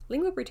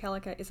Lingüa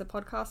Brütallica is a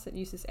podcast that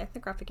uses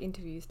ethnographic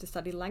interviews to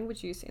study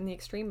language use in the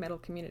extreme metal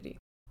community.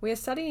 We are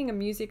studying a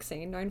music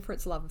scene known for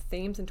its love of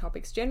themes and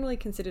topics generally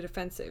considered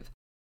offensive,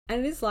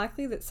 and it is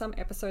likely that some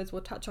episodes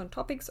will touch on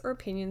topics or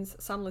opinions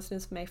some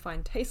listeners may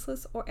find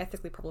tasteless or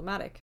ethically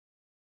problematic.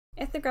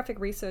 Ethnographic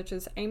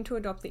researchers aim to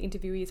adopt the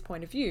interviewee's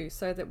point of view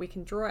so that we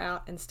can draw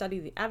out and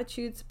study the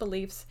attitudes,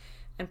 beliefs,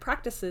 and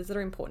practices that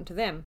are important to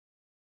them.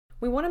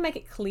 We want to make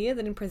it clear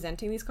that in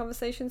presenting these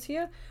conversations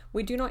here,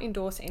 we do not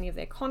endorse any of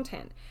their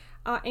content.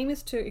 Our aim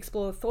is to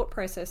explore the thought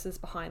processes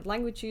behind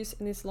language use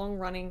in this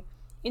long-running,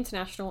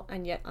 international,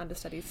 and yet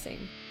understudied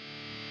scene.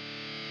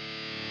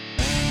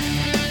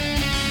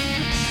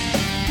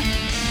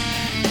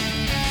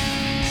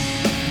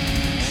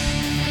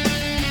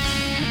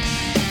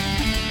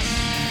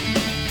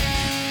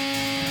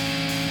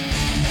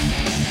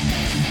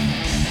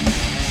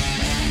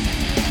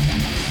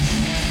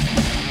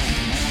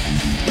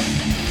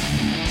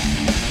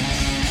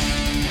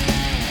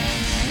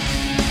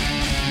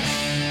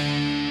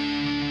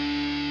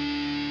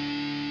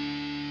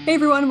 Hey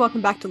everyone,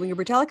 welcome back to Lingüa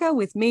Brütallica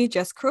with me,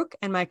 Jess Crook,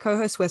 and my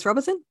co-host Wes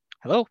Robertson.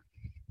 Hello.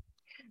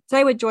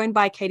 Today we're joined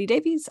by Katie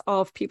Davies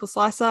of Pupil.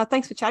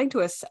 Thanks for chatting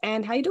to us,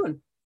 and how you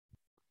doing?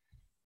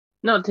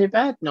 Not too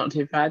bad.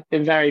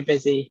 Been very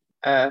busy.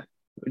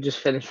 We just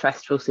finished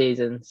festival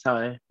season,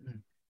 so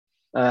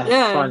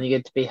finally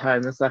good to be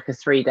home. It's like a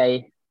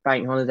 3-day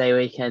bank holiday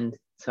weekend,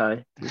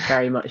 so it's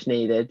very much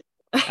needed.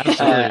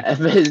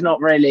 Absolutely. But it's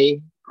not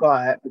really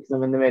quiet because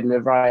I'm in the middle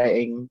of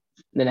writing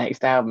the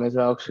next album as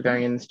well, because we're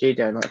going in the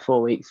studio in like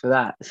 4 weeks for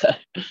that, so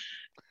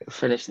we'll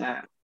finish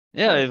that.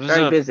 Yeah, it was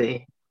very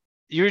busy.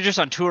 You were just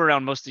on tour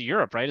around most of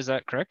Europe, right? Is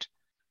that correct?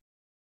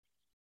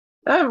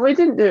 We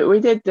didn't do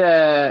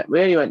it. We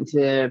only went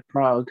to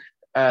Prague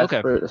Okay.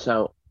 for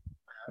Assault.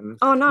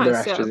 Oh, nice. The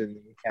rest was in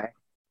the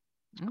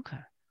UK. Okay.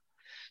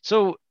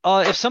 So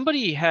if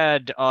somebody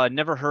had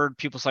never heard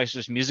Pupil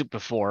Slicer's music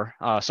before,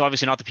 so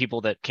obviously not the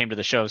people that came to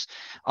the shows,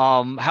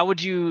 how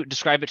would you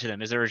describe it to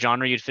them? Is there a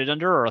genre you'd fit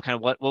under, or kind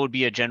of what would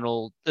be a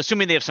general,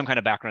 assuming they have some kind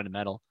of background in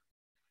metal?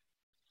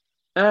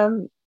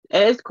 It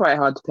is quite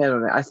hard to pin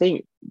on it. I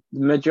think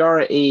the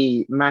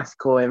majority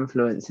mathcore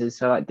influences,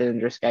 so like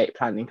Dillinger Escape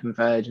Plan and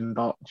Converge and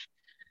Botch,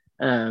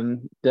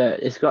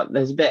 there's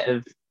a bit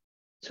of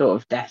sort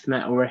of death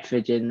metal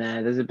riffage in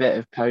there. There's a bit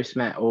of post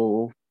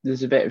metal.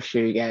 There's a bit of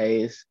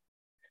shoegaze.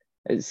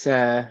 It's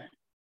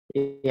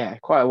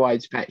quite a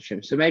wide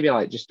spectrum. So maybe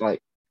just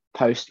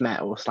post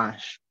metal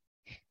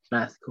 /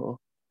 mathcore.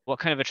 What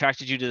kind of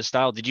attracted you to the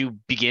style? Did you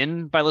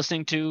begin by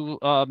listening to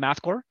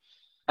mathcore?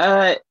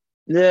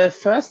 The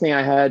first thing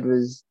I heard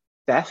was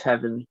Death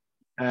Heaven.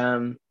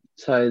 So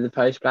the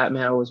post black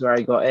metal was where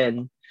I got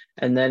in,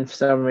 and then for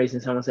some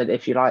reason someone said,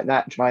 "If you like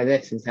that, try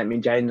this," and sent me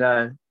Jane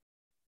Doe.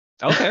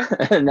 Okay.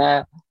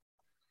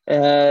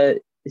 And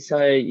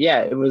so yeah,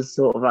 it was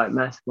sort of like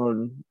mathcore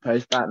and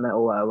post black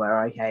metal where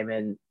I came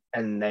in,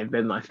 and they've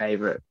been my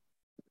favorite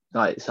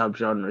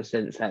subgenre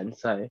since then.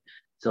 So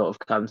sort of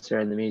comes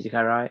through in the music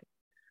I write.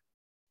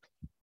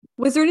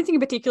 Was there anything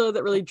in particular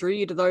that really drew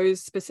you to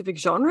those specific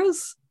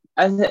genres?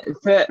 For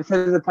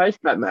the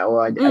post black metal,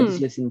 I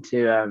just listened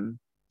to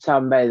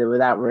Sunbather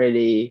without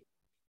really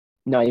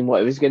knowing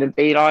what it was going to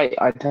be like.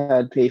 I'd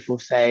heard people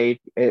say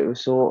it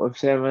was sort of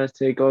similar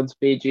to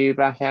Godspeed You,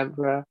 Black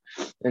Emperor,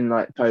 and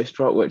like post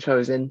rock, which I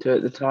was into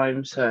at the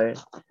time. So,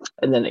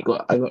 and then I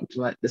got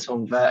to the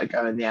song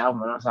Vertigo in the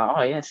album, and I was like,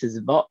 oh yes, it's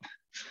a bop.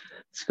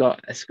 It's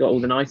got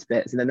all the nice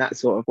bits, and then that's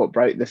sort of what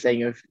broke the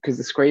thing of, because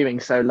the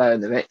screaming's so low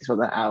in the mix on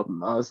that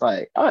album. I was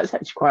like, oh, it's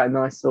actually quite a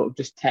nice sort of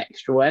just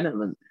textural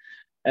element.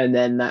 And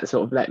then that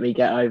sort of let me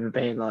get over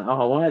being like,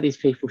 oh, why are these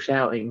people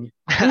shouting?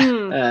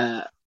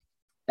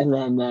 And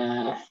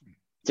then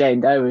Jane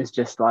Doe was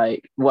just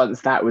like,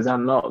 once that was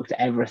unlocked,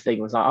 everything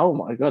was like, oh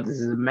my god, this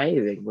is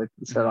amazing.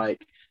 So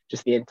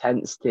just the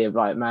intensity of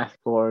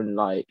mathcore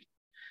and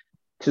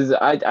because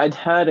I'd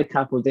heard a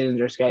couple of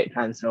Dillinger Escape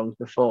Plan songs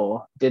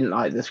before, didn't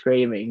like the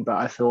screaming, but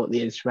I thought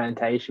the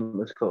instrumentation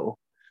was cool.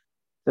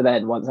 So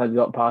then once I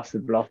got past the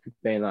block of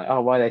being like,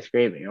 oh, why are they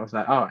screaming? I was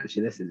like, oh,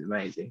 actually, this is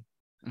amazing.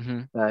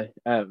 Mm-hmm.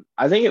 So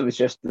I think it was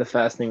just the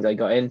first things I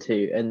got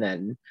into, and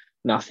then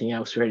nothing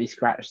else really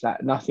scratched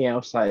that. Nothing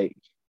else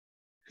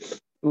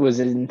was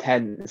as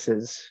intense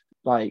as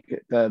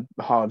the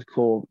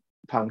hardcore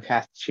punk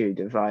attitude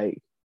of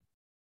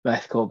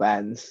mathcore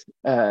bands.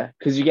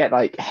 Because you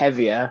get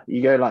heavier,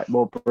 you go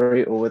more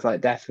brutal with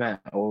death metal,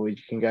 or you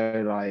can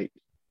go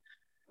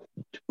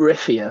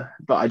riffier.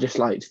 But I just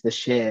liked the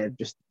sheer,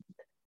 just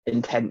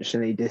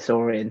intentionally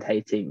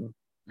disorientating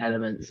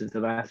elements of the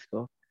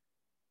mathcore.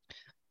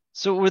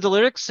 So were the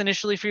lyrics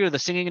initially for you, or the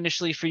singing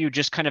initially for you,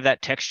 just kind of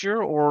that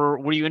texture, or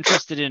were you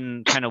interested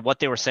in kind of what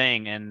they were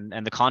saying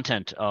and the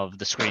content of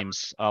the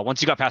screams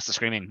once you got past the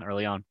screaming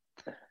early on?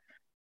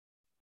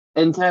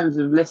 In terms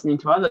of listening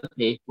to other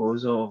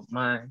people's or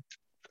mine?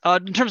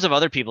 In terms of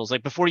other people's,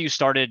 before you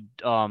started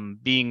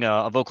being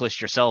a vocalist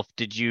yourself,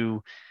 did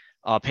you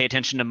pay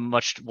attention to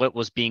much what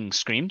was being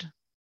screamed?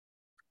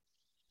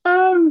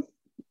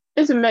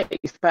 It's a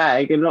mixed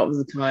bag. A lot of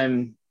the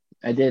time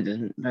I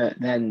didn't. But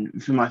then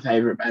for my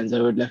favourite bands,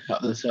 I would look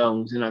up the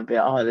songs and I'd be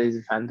like, oh, these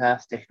are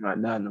fantastic, and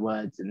I'd learn the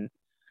words. And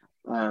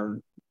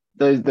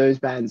those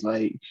bands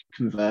like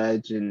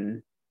Converge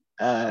and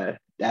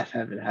Death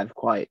Heaven have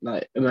quite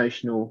like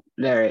emotional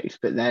lyrics,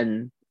 but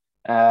then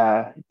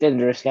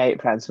Dinner Escape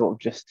Plan sort of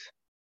just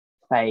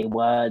play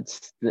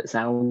words that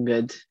sound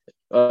good.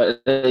 Or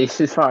at least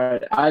as far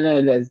as I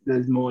know,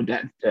 there's more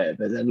depth to it,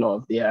 but a lot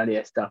of the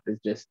earlier stuff is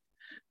just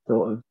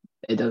sort of,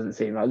 it doesn't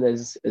seem like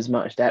there's as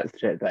much depth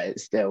to it, but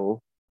it's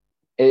still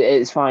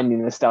it's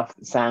finding the stuff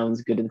that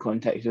sounds good in the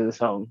context of the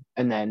song.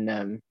 And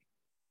then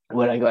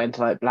when I got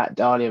into like Black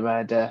Dahlia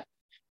Murder,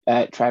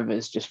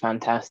 Trevor's just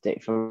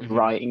fantastic for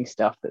writing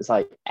stuff that's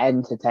like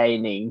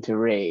entertaining to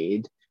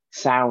read,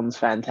 sounds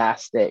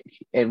fantastic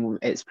in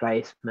its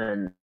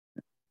placement,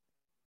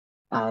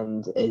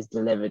 and is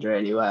delivered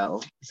really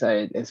well.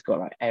 So it's got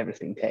like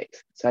everything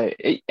ticks. So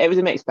it was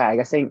a mixed bag.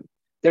 I think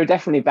there are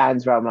definitely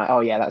bands where I'm like, oh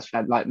yeah, that's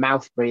fun. Like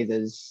Mouth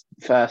Breathers'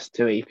 first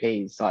two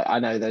EPs, like I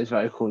know those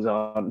vocals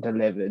aren't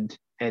delivered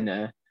in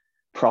a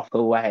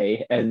proper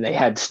way, and they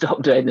had to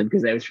stop doing them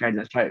because they were trying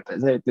to stroke. But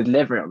the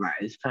delivery on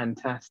that is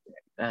fantastic.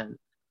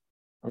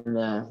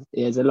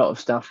 There's a lot of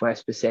stuff where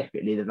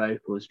specifically the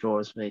vocals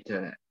draws me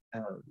to it.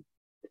 But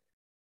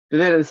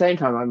then at the same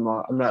time, I'm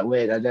like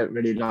weird. I don't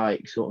really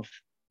like sort of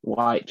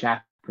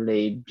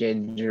Whitechapel-y,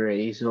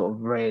 gingery, sort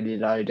of really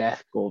low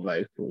deathcore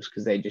vocals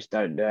because they just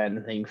don't do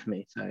anything for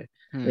me. So I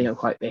think I'm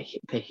quite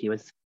picky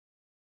with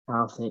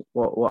I think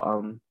what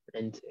I'm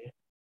into.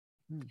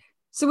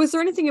 So was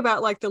there anything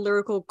about like the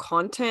lyrical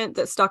content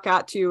that stuck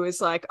out to you as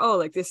like, oh,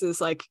 like this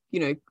is like, you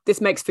know, this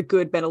makes for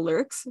good, better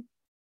lyrics?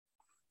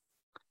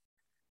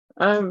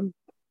 I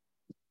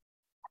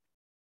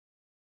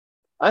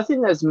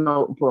think there's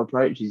multiple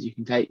approaches you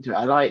can take to it.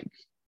 I like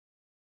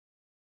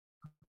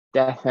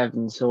Death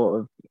Heaven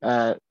sort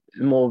of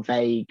more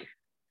vague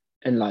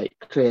and like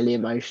clearly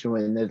emotional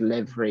in the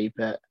delivery,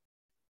 but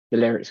the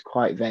lyrics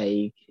quite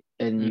vague,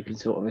 and you can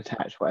sort of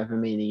attach whatever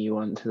meaning you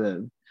want to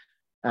them.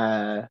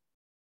 And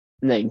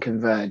then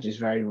Converge is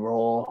very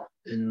raw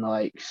and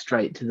like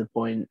straight to the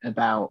point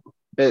about,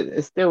 but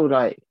it's still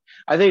like,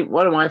 I think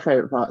one of my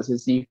favorite parts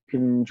is you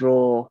can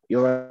draw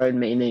your own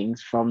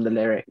meanings from the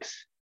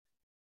lyrics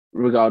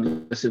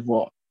regardless of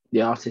what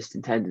the artist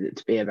intended it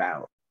to be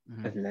about.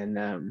 And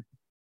then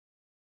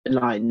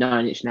like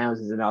Nine Inch Nails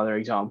is another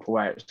example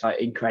where it's like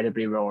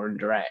incredibly raw and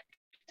direct,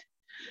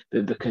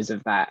 but because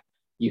of that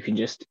you can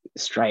just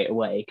straight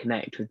away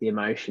connect with the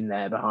emotion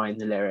there behind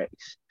the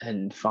lyrics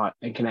and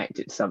connect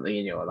it to something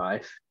in your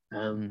life.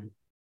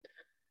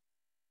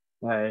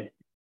 So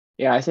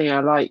yeah, I think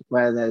I like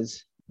where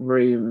there's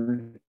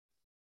room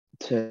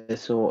to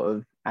sort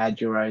of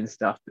add your own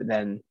stuff, but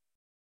then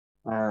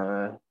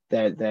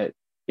that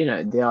you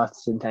know, the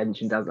artist's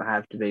intention doesn't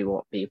have to be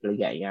what people are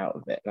getting out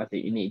of it. I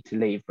think you need to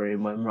leave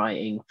room when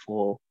writing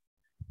for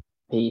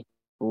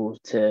people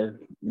to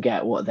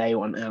get what they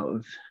want out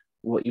of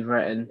what you've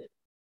written.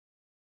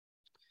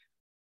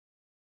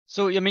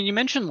 So I mean, you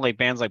mentioned like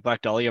bands like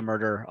Black Dahlia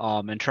Murder,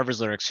 and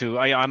Trevor's lyrics, who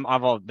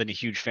I've all been a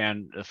huge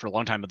fan for a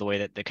long time of the way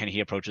that kind of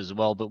he approaches as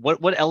well. But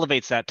what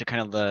elevates that to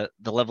kind of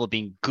the level of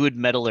being good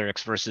metal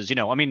lyrics versus, you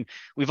know, I mean,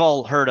 we've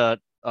all heard a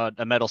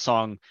metal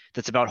song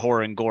that's about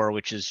horror and gore,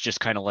 which is just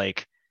kind of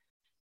like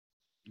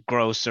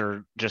gross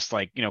or just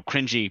like, you know,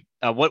 cringy.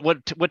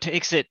 What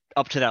takes it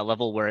up to that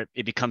level where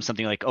it becomes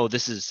something like, oh,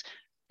 this is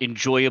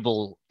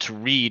enjoyable to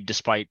read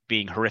despite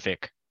being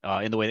horrific,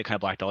 in the way that kind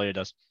of Black Dahlia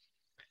does?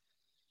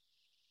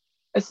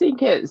 I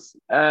think it's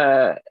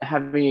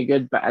having a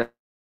good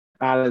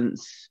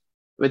balance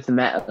with the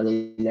metal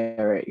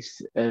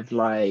lyrics of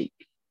like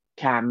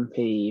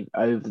campy,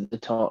 over the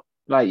top.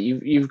 Like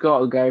you've got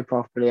to go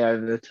properly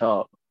over the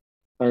top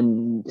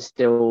and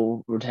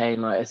still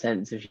retain like a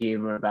sense of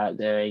humor about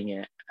doing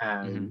it,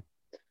 and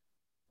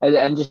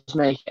just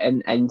make it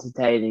an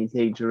entertaining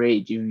thing to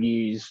read. You've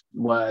used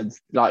words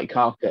like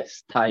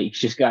carcass, like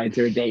just going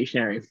through a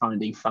dictionary and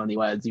finding funny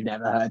words you've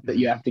never heard that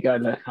you have to go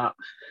look up.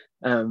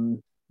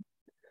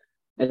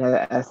 And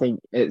I think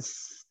it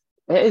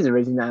is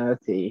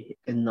originality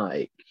in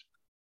like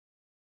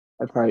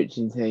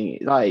approaching things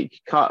like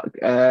Cat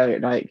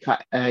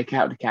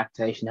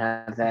Decapitation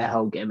have their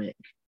whole gimmick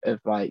of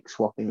like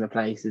swapping the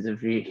places of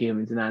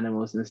humans and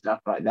animals and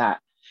stuff like that,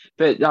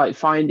 but like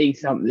finding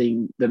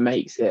something that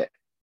makes it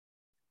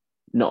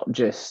not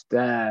just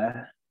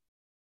the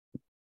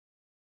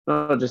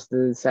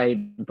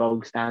same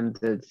bog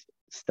standard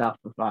stuff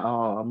of like,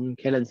 oh, I'm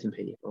killing some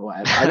people or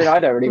whatever. I mean, I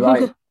don't really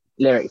write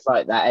lyrics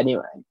like that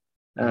anyway.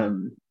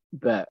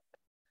 But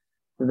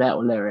the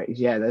metal lyrics,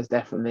 yeah, there's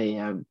definitely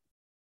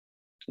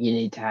you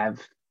need to have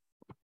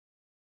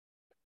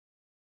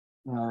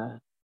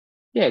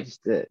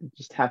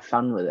just have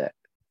fun with it.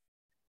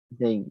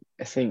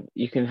 I think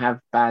you can have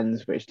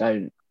bands which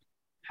don't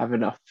have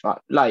enough fun.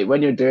 Like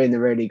when you're doing the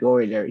really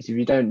gory lyrics, if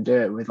you don't do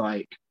it with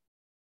like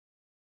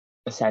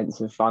a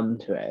sense of fun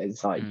to it,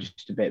 it's like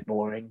just a bit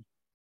boring.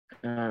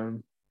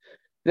 Then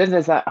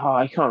there's that,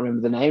 I can't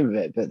remember the name of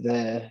it, but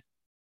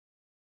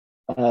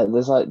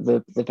There's like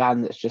the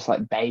band that's just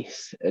like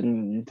bass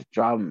and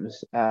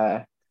drums.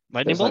 Lightning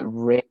That's like bolt.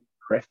 really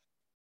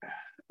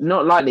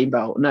not lightning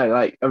bolt, no,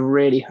 like a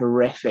really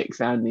horrific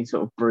sounding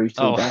sort of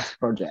brutal Oh, death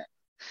project.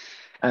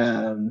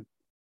 And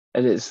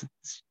it's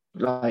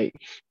like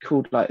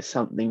called like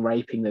something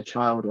raping the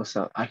child or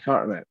something. I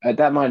can't remember.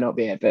 That might not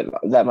be it, but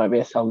that might be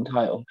a song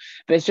title.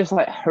 But it's just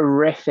like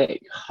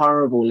horrific,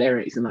 horrible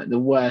lyrics and like the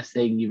worst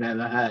thing you've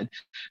ever heard.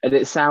 And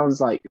it sounds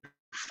like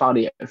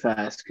funny at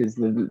first because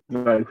the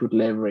vocal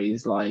delivery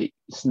is like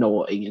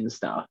snorting and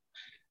stuff.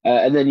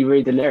 And then you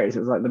read the lyrics,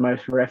 it's like the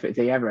most horrific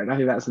thing ever. And I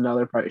think that's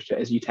another approach to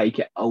it, is you take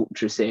it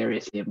ultra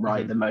seriously and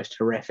write the most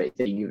horrific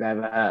thing you've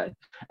ever heard.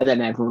 And then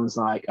everyone's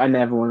like, I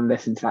never want to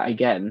listen to that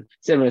again.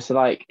 Similar to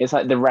like, it's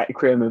like the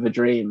requiem of a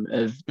dream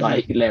of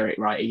like lyric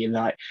writing. And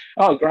like,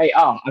 oh, great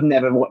art. I'm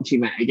never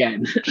watching that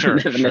again. Sure, I'm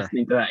never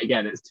listening to that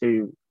again. It's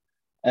too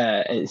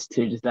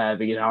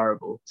disturbing and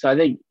horrible. So I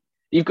think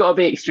you've got to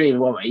be extreme in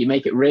one way. You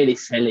make it really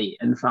silly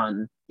and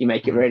fun. You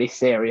make it really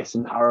serious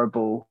and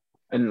horrible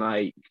and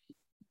like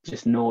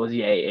just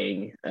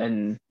nauseating,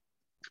 and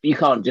you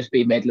can't just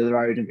be middle of the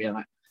road and be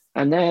like,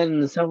 and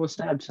then someone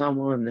stabbed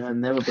someone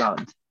and there were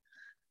blood.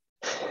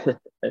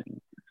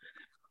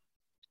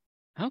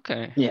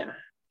 okay. Yeah.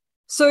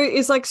 So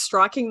is like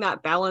striking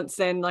that balance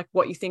then like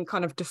what you think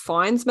kind of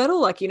defines metal?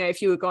 Like, you know,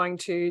 if you were going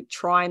to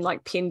try and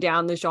like pin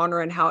down the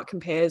genre and how it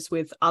compares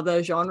with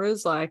other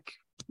genres, like,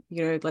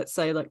 you know, let's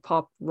say like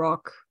pop,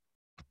 rock,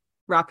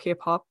 rap, hip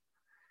hop.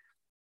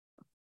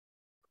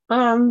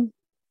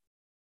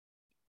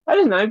 I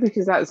don't know,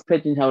 because that's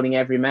pigeonholing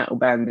every metal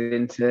band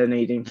into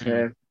needing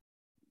to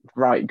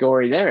write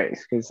gory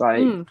lyrics, because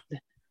like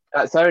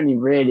that's only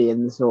really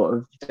in the sort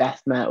of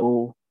death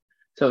metal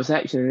sort of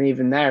section, and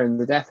even there in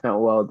the death metal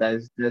world,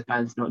 there's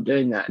bands not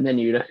doing that. And then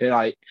you look at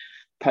like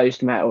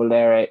post metal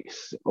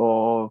lyrics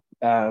or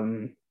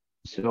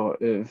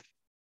sort of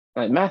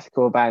like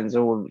mathcore bands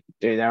all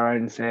do their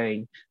own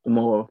thing, the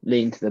more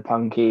lean to the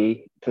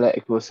punky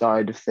political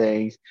side of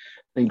things.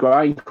 And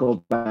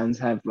grindcore bands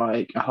have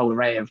like a whole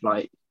array of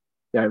like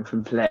going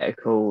from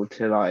political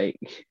to like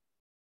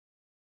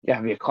you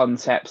have your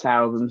concepts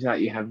albums, like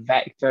you have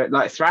Vector,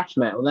 like thrash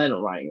metal. They're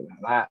not writing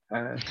about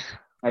that.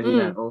 Heavy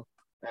metal.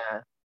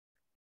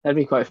 That'd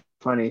be quite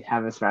funny to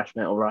have a thrash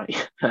metal writing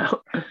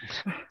about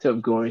sort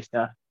of gory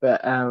stuff.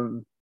 But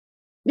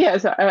yeah,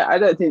 so I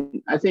don't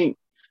think, I think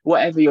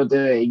whatever you're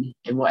doing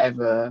in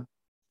whatever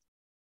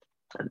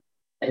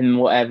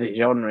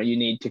genre, you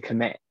need to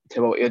commit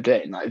to what you're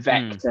doing. Like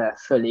Vector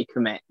fully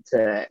commit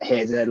to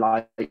here's a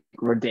like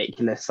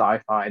ridiculous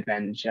sci-fi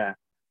adventure.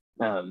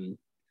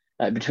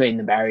 Like Between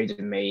the Buried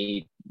and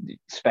Me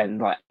spend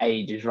like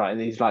ages writing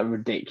these like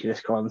ridiculous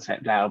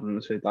concept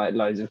albums with like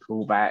loads of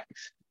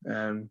callbacks.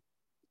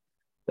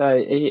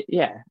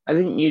 Yeah, I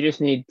think you just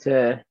need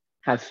to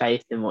have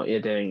faith in what you're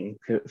doing,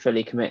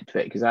 fully commit to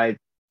it, because I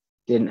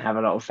didn't have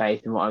a lot of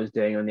faith in what I was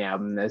doing on the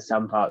album. There's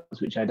some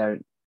parts which I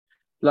don't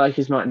like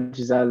as much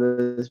as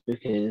others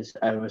because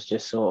I was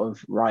just sort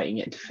of writing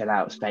it to fill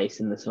out space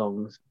in the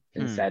songs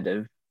instead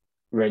of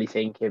really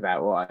thinking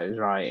about what I was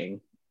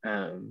writing.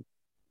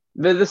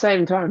 But at the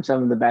same time,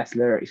 some of the best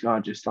lyrics are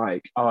just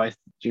like,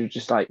 you're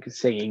just like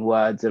singing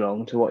words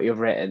along to what you've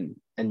written,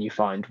 and you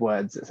find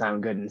words that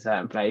sound good in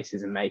certain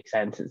places and make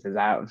sentences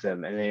out of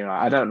them. And then you're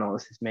like, I don't know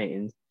what this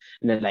means.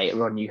 And then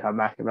later on, you come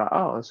back and be like,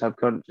 oh,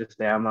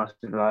 subconsciously, I must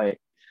have like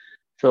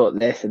thought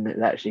this, and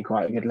it's actually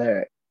quite a good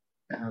lyric.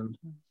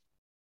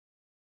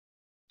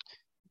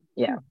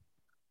 Yeah.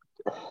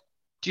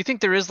 Do you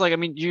think there is like, I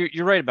mean,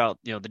 you're right about,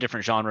 you know, the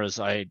different genres.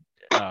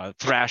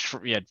 Thrash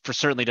for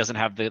certainly doesn't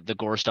have the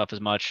gore stuff as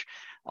much,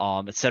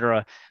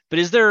 etc. But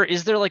is there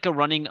like a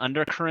running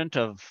undercurrent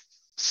of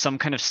some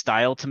kind of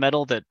style to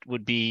metal that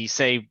would be,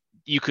 say, do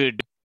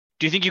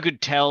you think you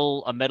could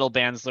tell an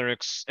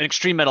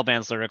extreme metal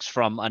band's lyrics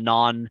from a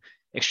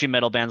non-extreme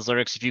metal band's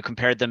lyrics if you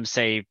compared them,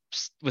 say,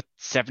 with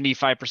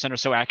 75% or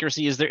so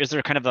accuracy? Is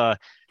there kind of a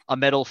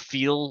metal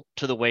feel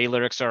to the way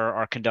lyrics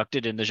are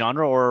conducted in the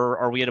genre, or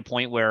are we at a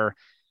point where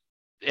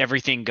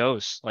everything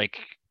goes? Like,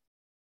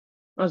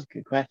 that's a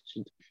good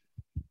question.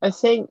 I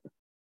think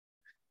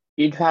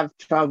you'd have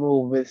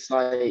trouble with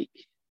like,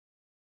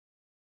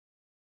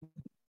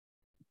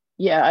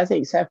 yeah, I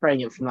think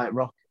separating it from like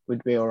rock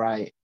would be all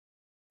right.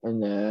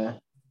 And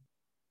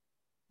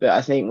but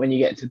I think when you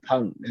get to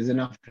punk, there's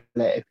enough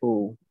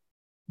political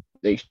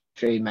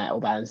extreme metal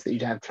bands that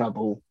you'd have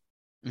trouble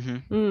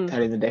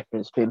telling the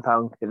difference between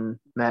punk and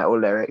metal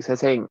lyrics. I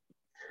think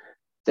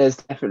there's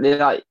definitely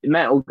like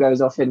metal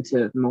goes off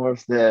into more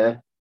of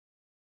the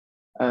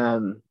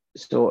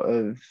sort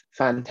of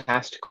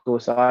fantastical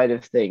side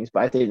of things,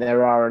 but I think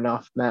there are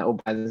enough metal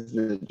bands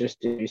that just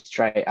do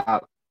straight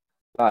up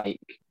like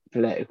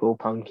political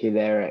punky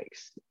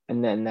lyrics,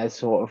 and then there's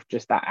sort of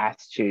just that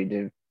attitude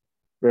of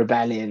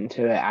rebellion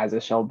to it as a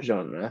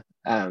subgenre.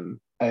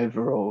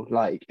 Overall,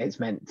 like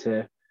it's meant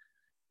to,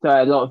 so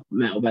a lot of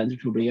metal bands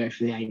would probably go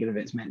for the angle of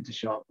it's meant to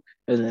shock,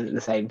 and then at the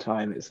same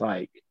time it's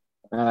like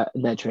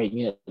they're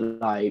treating it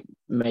like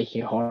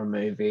making a horror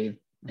movie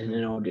in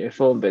an audio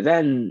form. But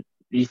then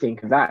you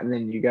think of that, and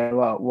then you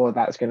go, well,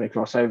 that's going to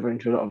cross over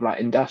into a lot of like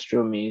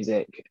industrial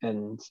music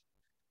and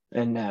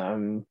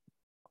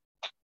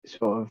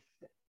sort of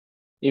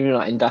even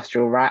like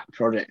industrial rap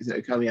projects that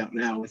are coming up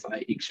now with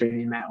like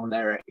extremely metal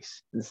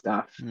lyrics and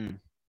stuff.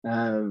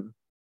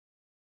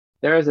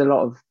 There is a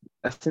lot of,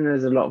 I think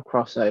there's a lot of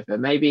crossover.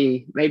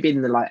 Maybe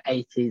in the like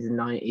 80s and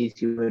 90s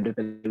you would have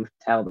been able to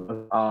tell them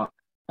apart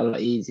a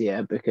lot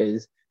easier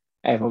because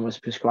everyone was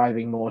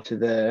prescribing more to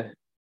the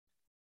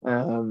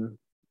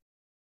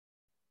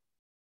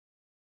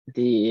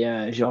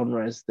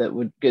genres that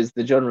would, because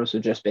the genres were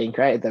just being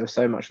created. There was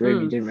so much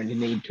room, you didn't really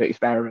need to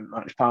experiment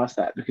much past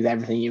that because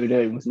everything you were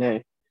doing was new.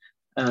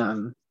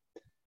 And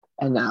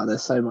now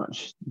there's so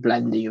much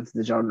blending of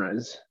the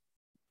genres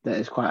that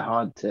it's quite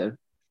hard to,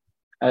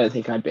 I don't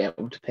think I'd be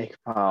able to pick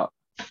apart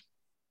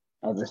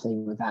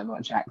everything with that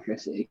much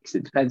accuracy because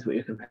it depends what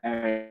you're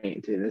comparing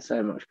it to. There's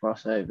so much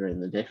crossover in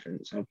the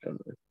different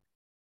subgenres.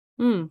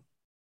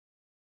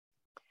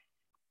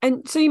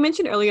 And so you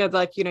mentioned earlier,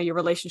 like, you know, your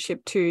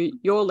relationship to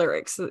your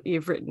lyrics that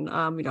you've written,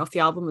 you know, off the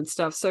album and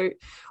stuff. So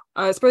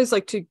I suppose,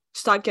 like, to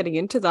start getting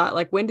into that,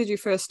 like, when did you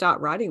first start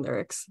writing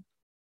lyrics?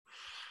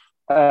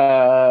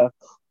 Probably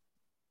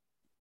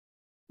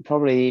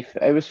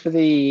it was for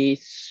the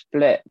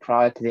split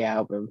prior to the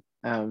album,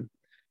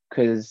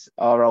 because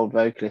our old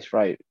vocalist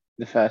wrote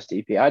the first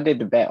EP. I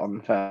did a bit on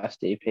the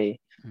first EP,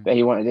 but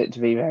he wanted it to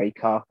be very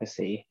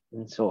carcassy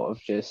and sort of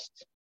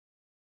just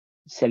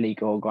silly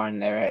gore grind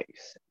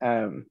lyrics,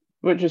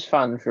 which was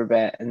fun for a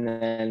bit, and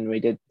then we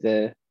did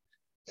the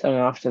song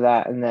after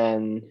that, and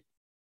then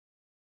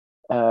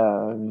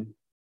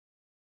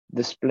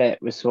the split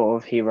was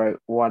sort of, he wrote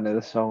one of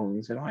the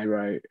songs and I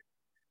wrote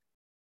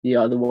the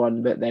other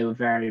one, but they were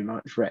very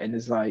much written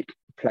as like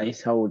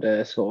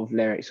placeholder sort of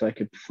lyrics so I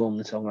could perform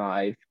the song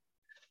live,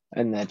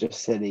 and they're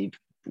just silly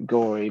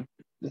gory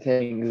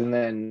things. And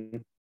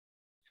then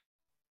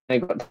I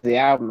got to the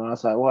album and I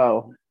was like,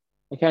 well,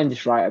 I can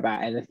just write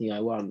about anything I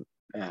want.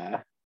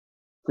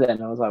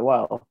 Then I was like,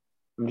 well,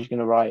 I'm just going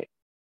to write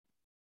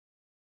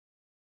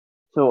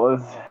sort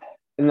of,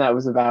 and that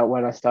was about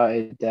when I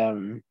started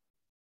coming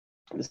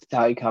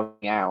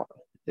out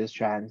as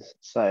trans.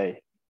 So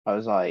I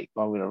was like,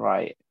 well, I'm going to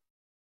write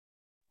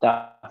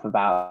stuff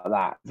about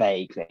that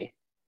vaguely,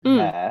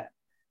 and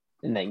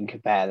then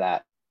compare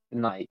that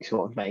and like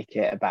sort of make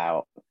it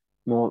about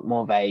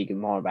more vague and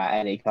more about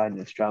any kind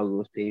of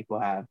struggles people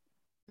have.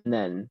 And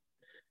then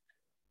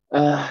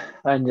I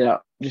ended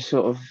up just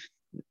sort of,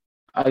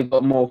 I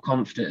got more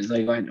confident as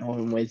I went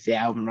on with the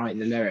album writing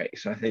the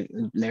lyrics. So I think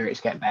the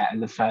lyrics get better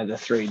the further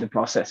through the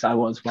process I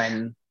was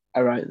when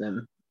I wrote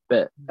them.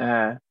 But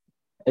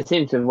it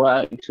seems to have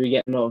worked. We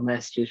get a lot of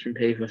messages from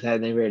people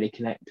saying they really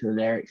connect to the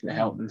lyrics and it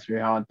helped them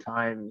through hard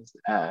times,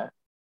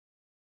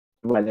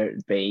 whether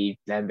it be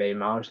them being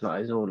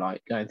marginalised or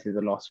like going through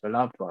the loss of a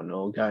loved one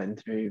or going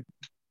through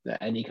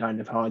any kind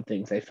of hard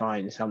things. They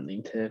find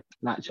something to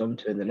latch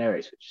onto in the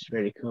lyrics, which is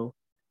really cool.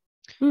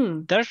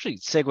 That actually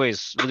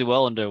segues really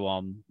well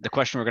into the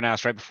question we're going to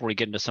ask right before we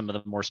get into some of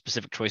the more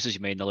specific choices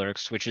you made in the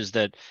lyrics, which is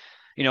that,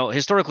 you know,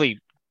 historically,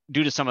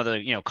 due to some of the,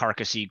 you know,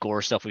 carcassy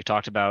gore stuff we've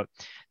talked about,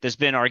 there's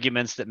been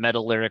arguments that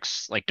metal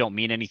lyrics like don't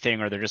mean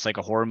anything or they're just like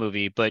a horror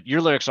movie. But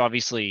your lyrics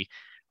obviously,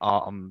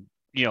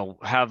 you know,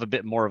 have a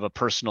bit more of a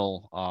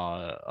personal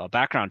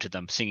background to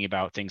them, singing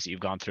about things that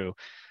you've gone through,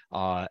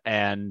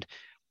 and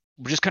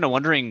we're just kind of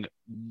wondering,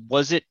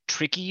 was it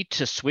tricky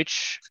to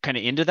switch kind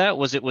of into that?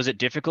 Was it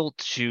difficult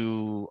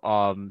to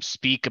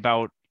speak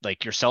about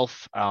like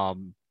yourself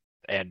and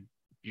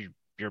your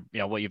you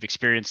know what you've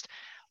experienced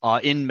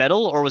in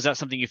metal, or was that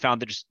something you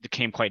found that just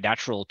became quite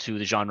natural to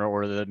the genre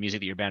or the music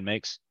that your band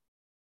makes?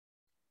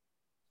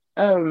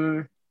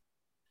 It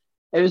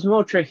was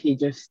more tricky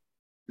just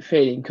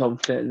feeling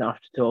confident enough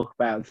to talk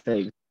about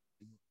things.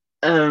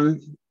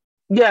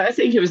 Yeah, I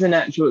think it was a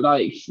natural,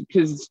 like,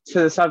 because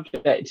for the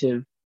subject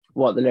of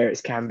what the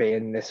lyrics can be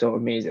in this sort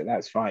of music,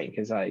 that's fine,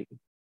 because like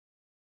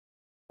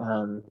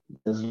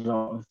there's a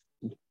lot of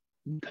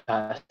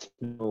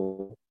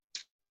personal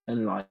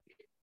and like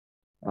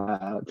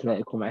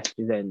political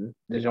messages in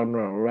the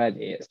genre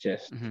already. It's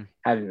just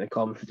having the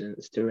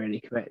confidence to really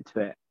commit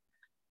to it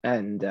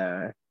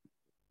and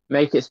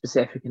make it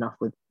specific enough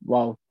with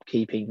while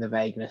keeping the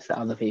vagueness that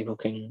other people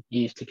can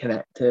use to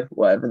connect to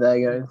whatever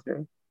they're going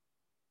through.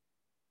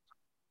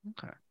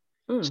 Okay.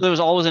 So there was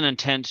always an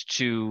intent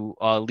to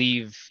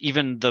leave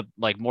even the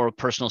like more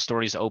personal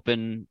stories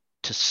open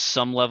to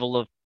some level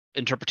of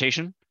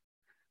interpretation.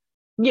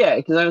 Yeah,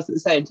 because I was at the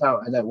same time,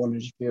 I don't want to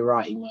just be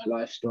writing my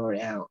life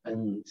story out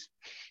and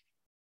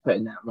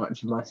putting that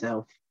much of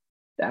myself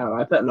down.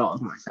 I put a lot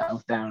of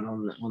myself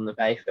down on the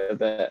paper,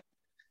 but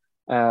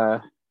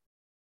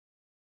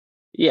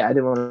yeah, I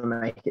didn't want to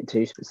make it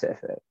too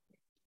specific.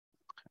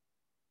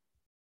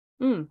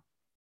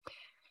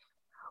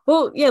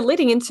 Well, yeah,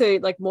 leading into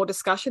like more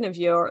discussion of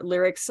your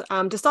lyrics,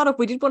 to start off,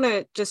 we did want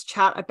to just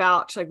chat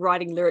about like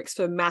writing lyrics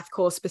for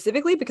mathcore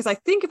specifically, because I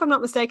think, if I'm not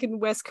mistaken,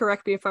 Wes,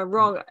 correct me if I'm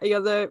wrong, you're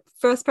the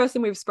first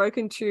person we've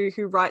spoken to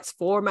who writes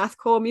for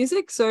mathcore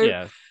music. So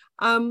yeah.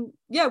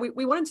 yeah,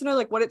 we wanted to know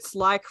like what it's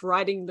like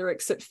writing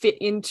lyrics that fit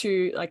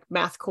into like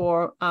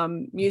mathcore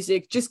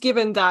music, just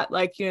given that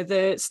like, you know,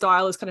 the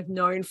style is kind of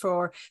known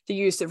for the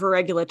use of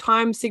irregular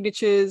time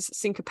signatures,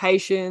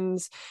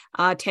 syncopations,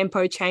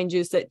 tempo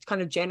changes that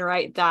kind of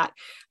generate that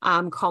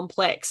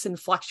complex and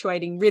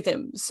fluctuating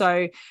rhythm.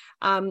 So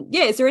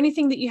yeah, is there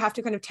anything that you have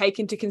to kind of take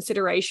into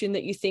consideration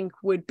that you think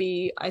would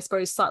be, I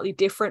suppose, slightly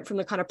different from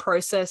the kind of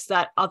process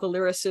that other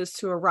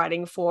lyricists who are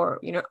writing for,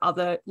 you know,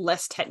 other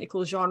less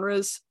technical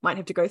genres might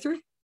have to go through?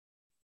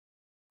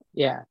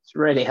 Yeah, it's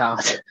really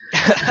hard.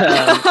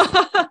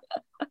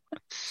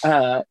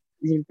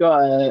 You've got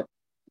to,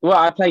 well,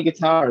 I play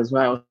guitar as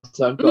well,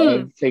 so I've got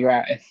to figure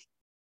out if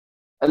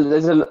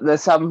there's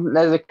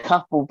a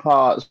couple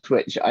parts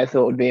which I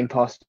thought would be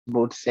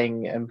impossible to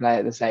sing and play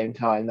at the same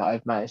time that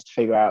I've managed to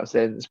figure out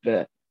since.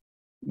 But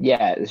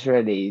yeah, it's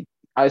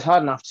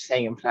hard enough to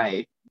sing and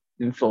play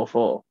in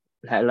 4/4,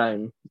 let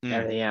alone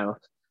everything else.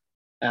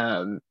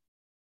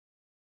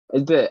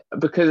 But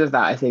because of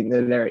that, I think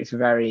the lyrics are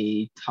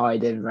very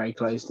tied in very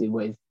closely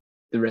with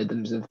the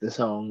rhythms of the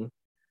song,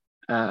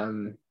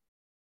 and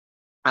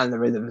the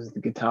rhythms of the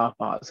guitar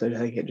part. So I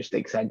think it just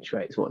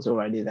accentuates what's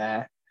already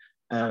there.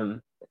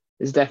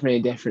 There's definitely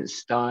a different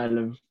style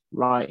of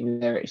writing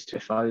lyrics to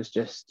if I was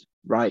just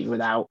writing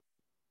without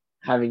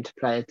having to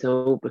play at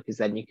all, because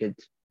then you could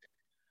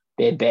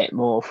be a bit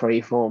more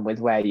freeform with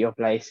where you're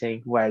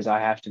placing, whereas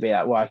I have to be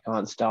like, well, I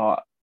can't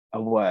start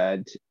a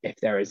word if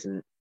there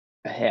isn't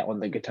a hit on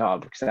the guitar,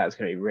 because that's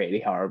going to be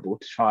really horrible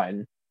to try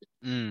and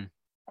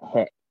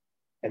hit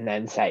and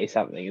then say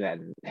something,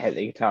 then hit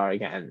the guitar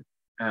again.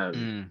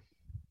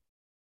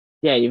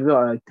 Yeah, you've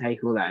got to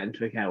take all that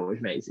into account,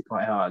 which makes it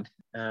quite hard.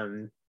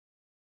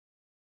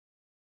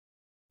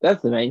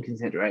 That's the main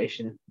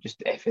consideration,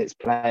 just if it's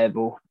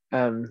playable. But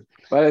I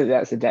don't think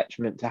that's a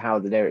detriment to how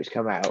the lyrics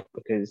come out,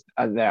 because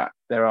there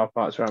are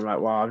parts where I'm like,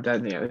 well, I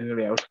don't think I'm going to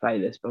be able to play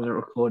this, but I'm going to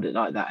record it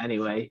like that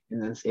anyway,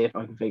 and then see if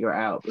I can figure it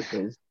out,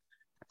 because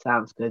it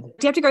sounds good. Do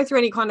you have to go through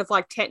any kind of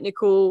like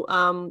technical,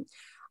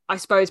 I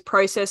suppose,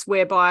 process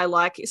whereby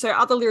like, so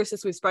other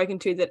lyricists we've spoken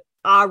to that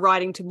are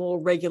writing to more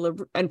regular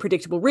and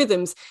predictable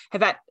rhythms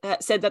have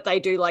said that they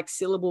do like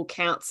syllable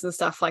counts and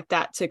stuff like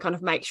that to kind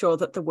of make sure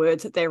that the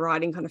words that they're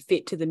writing kind of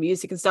fit to the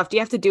music and stuff. Do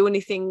you have to do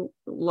anything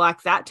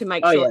like that to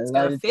make sure it's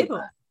going to fit?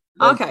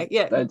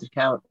 Loads of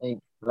counting,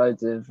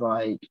 loads of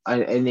like,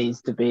 it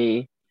needs to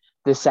be,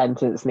 the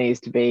sentence needs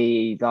to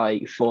be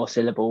like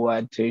 4-syllable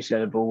word,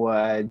 2-syllable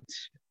word,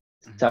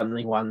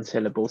 something 1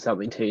 syllable,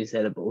 something 2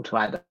 syllable to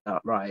add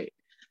up right.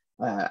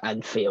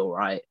 And feel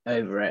right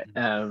over it.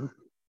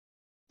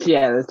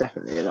 Yeah, there's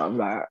definitely a lot of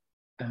that.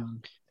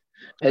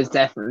 There's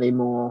definitely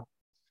more,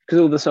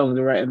 because all the songs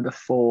are written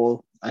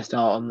before I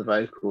start on the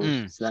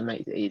vocals, so that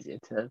makes it easier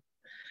to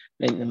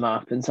link them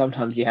up. And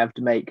sometimes you have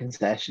to make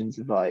concessions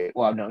of like,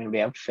 well, I'm not going to be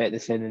able to fit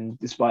this in, and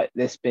despite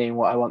this being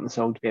what I want the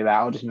song to be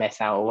about, I'll just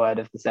miss out a word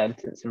of the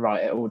sentence and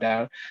write it all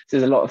down. So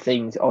there's a lot of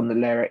things on the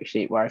lyric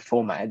sheet where I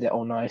formatted it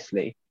all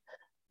nicely,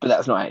 but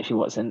that's not actually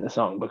what's in the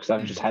song, because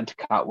I've just had to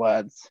cut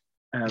words.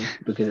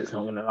 Because it's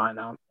not going to line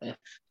up.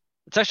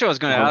 It's actually what I was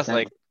going to ask,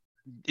 like,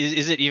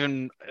 is it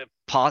even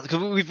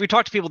possible? Because we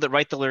talked to people that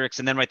write the lyrics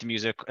and then write the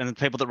music, and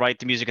people that write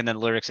the music and then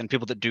the lyrics, and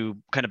people that do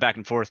kind of back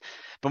and forth.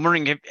 But I'm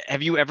wondering,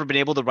 have you ever been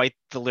able to write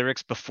the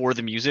lyrics before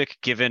the music,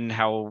 given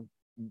how,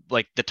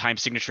 like, the time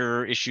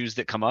signature issues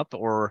that come up,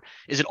 or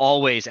is it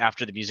always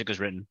after the music is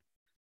written?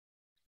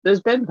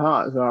 There's been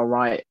parts where I'll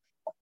write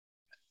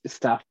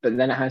stuff, but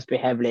then it has to be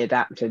heavily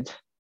adapted.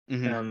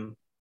 So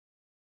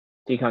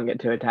you can't get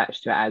too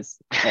attached to it as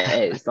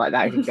it is. Like,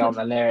 that could go on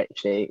the lyric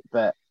sheet,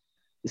 but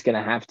it's going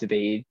to have to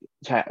be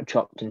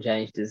chopped and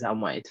changed in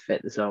some way to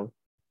fit the song.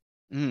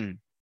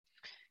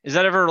 Is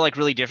that ever like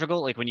really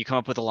difficult? Like when you come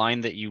up with a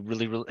line that you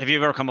really have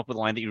you ever come up with a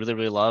line that you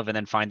really love and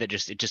then find that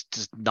it just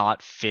does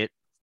not fit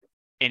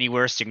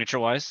anywhere signature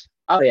wise?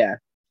 Oh yeah,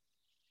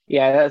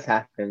 that's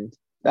happened.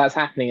 That's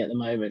happening at the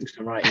moment, because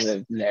I'm writing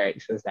the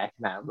lyrics for the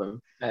second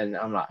album, and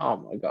I'm like, oh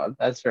my god,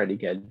 that's really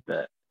good,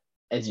 but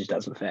it just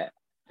doesn't fit.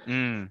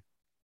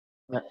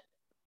 But,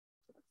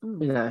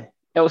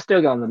 it will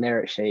still go on the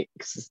lyric sheet,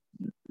 because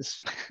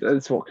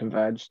that's what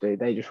Converge do.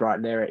 They just write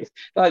lyrics.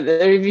 Like,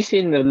 have you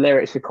seen the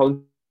lyrics for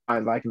Concubine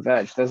by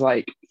Converge? There's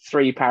like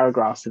 3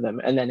 paragraphs of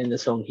them, and then in the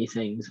song he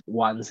sings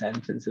 1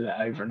 sentence of it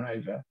over and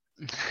over.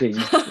 He's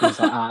like,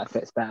 it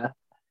fits better.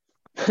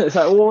 It's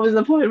like, what was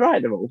the point of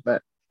writing them all?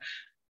 But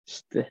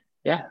just,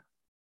 yeah,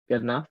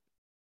 good enough.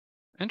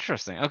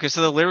 Interesting. Okay,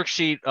 so the lyric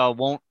sheet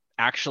won't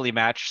actually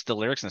match the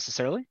lyrics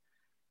necessarily?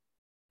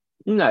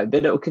 No,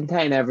 but it'll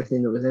contain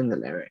everything that was in the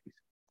lyrics.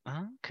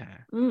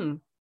 Okay.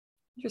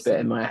 But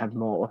it might have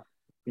more.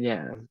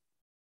 Yeah.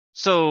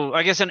 So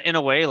I guess in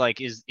a way, like,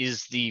 is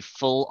the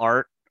full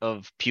art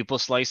of Pupil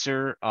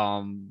Slicer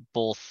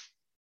both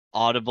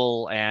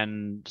audible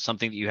and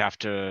something that you have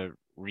to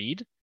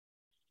read?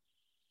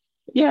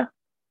 Yeah.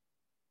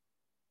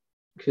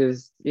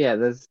 Because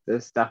there's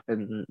stuff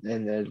in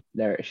the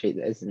lyric sheet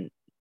that isn't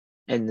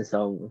in the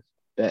songs,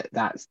 but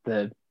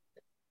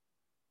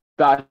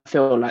But I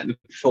feel like the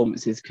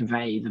performances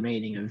convey the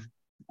meaning of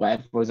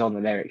whatever was on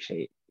the lyric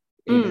sheet,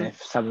 even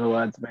if some of the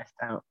words are missed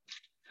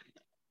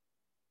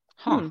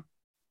out.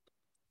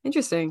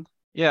 Interesting.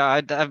 Yeah,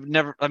 I've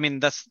never. I mean,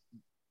 that's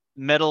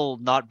metal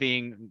not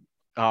being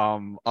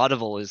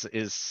audible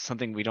is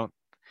something we don't.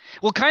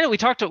 Well, kind of. We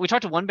talked to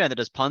one band that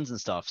does puns and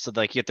stuff, so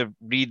like you have to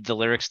read the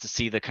lyrics to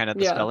see the kind of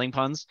the spelling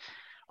puns.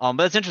 But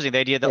it's interesting, the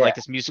idea that like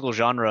this musical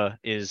genre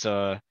is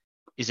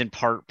in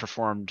part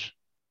performed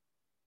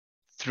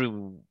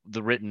through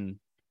the written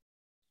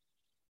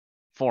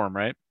form,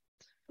 right?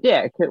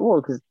 Yeah,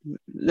 because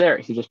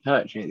lyrics are just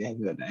poetry at the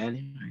end of the day,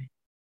 anyway.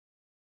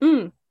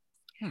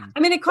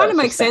 I mean, it kind of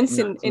makes sense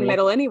in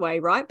metal anyway,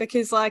 right?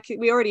 Because like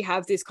we already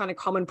have this kind of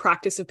common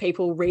practice of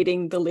people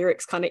reading the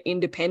lyrics kind of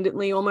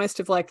independently almost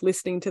of like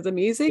listening to the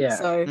music. Yeah.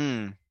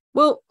 So,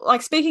 well,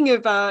 like speaking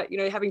of,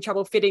 having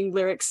trouble fitting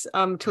lyrics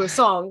to a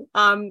song,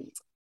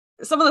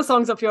 some of the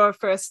songs of your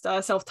first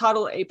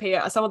self-titled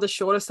EP are some of the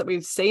shortest that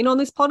we've seen on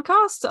this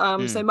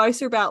podcast. So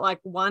most are about like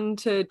 1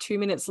 to 2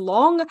 minutes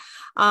long,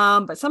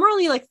 but some are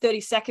only like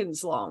 30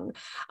 seconds long.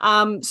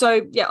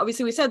 So yeah,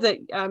 obviously we said that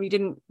you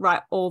didn't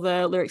write all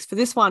the lyrics for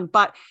this one,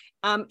 but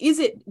is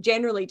it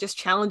generally just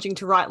challenging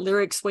to write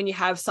lyrics when you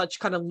have such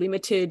kind of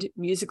limited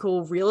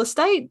musical real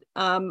estate?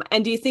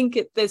 And do you think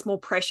there's more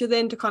pressure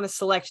then to kind of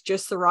select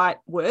just the right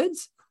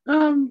words?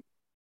 No,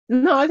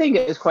 I think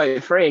it's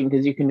quite freeing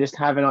because you can just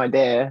have an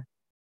idea,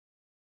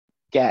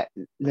 get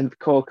the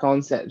core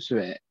concepts of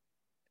it.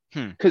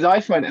 Because I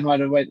find it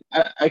harder when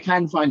I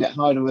can find it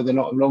harder with a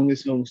lot of longer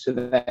songs to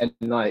then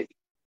like,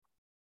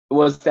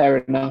 was there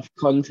enough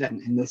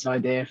content in this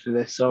idea for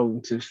this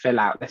song to fill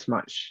out this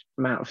much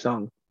amount of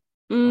song?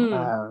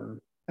 And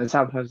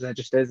sometimes there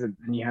just isn't,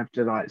 and you have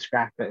to like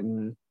scrap it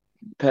and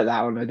put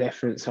that on a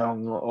different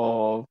song,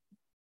 or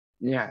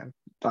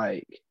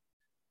like,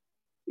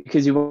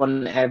 because you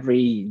want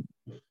every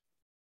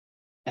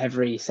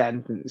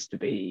sentence to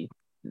be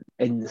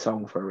in the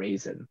song for a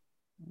reason.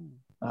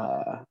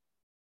 Like,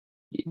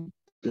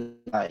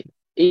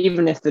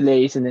 even if the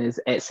reason is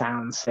it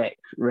sounds sick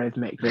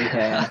rhythmically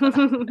here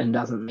and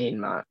doesn't mean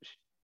much,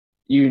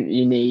 you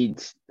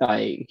need,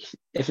 like,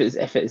 if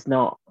it's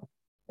not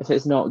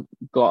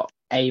got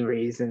a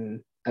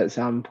reason at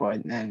some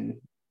point, then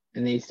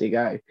it needs to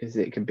go because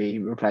it can be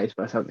replaced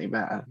by something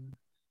better.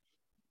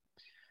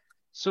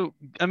 So,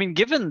 I mean,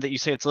 given that you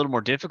say it's a little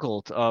more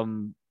difficult,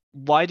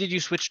 why did you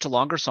switch to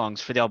longer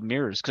songs for the album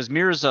Mirrors? Because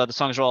Mirrors, the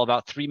songs are all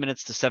about 3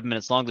 minutes to 7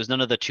 minutes long. There's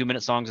none of the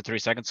 2-minute songs or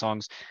 3-second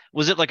songs.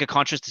 Was it like a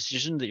conscious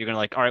decision that you're gonna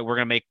like, all right, we're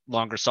gonna make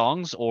longer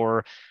songs,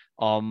 or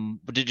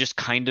did it just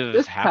kind of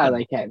just happen? How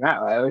they came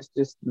out. I was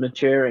just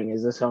maturing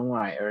as a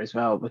songwriter as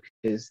well,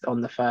 because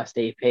on the first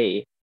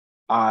EP,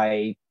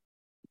 I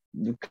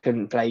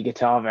couldn't play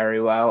guitar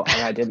very well,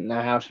 and I didn't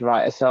know how to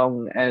write a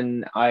song,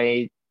 and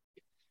I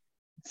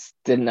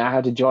didn't know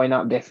how to join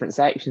up different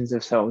sections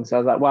of songs. So I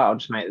was like, well, I'll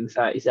just make them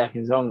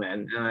 30-second song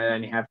then, and I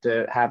only have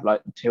to have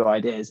like 2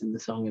 ideas in the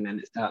song and then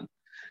it's done.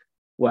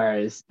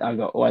 Whereas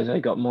as I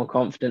got more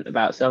confident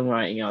about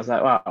songwriting, I was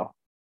like, wow,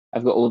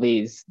 I've got all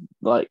these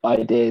like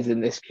ideas in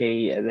this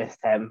key at this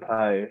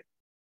tempo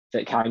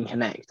that can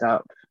connect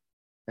up.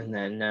 And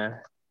then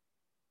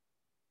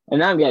and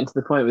now I'm getting to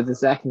the point with the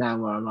second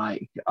album where I'm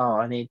like, oh,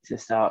 I need to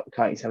start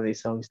cutting some of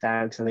these songs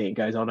down because I think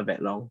it goes on a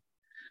bit long.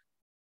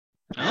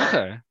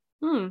 Okay.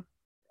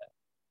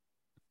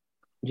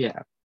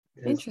 Yeah,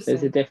 there's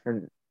a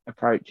different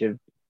approach of,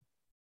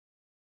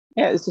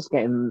 it's just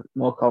getting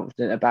more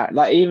confident about,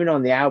 like, even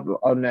on the album,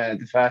 on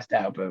the first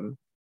album,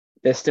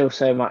 there's still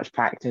so much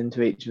packed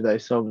into each of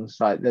those songs.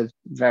 Like, there's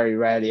very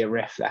rarely a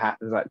riff that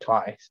happens like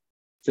twice,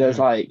 so there's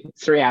like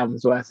 3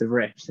 albums worth of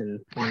riffs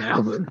in one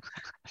album.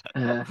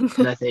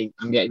 And I think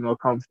I'm getting more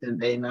confident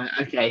being like,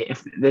 okay,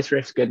 if this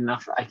riff's good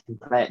enough, I can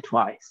play it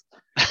twice.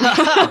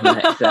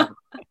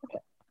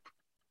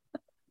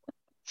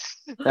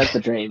 That's the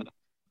dream.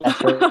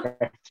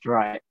 That's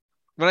right.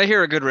 When I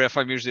hear a good riff,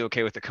 I'm usually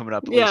okay with it coming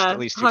up at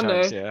least 2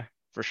 times. Yeah,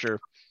 for sure.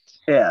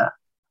 Yeah.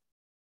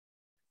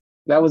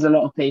 That was a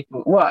lot of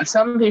people. Well,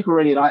 some people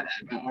really like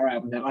that about our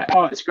album. They're like,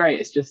 oh, it's great.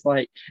 It's just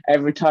like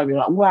every time you're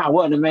like, wow,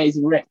 what an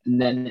amazing riff.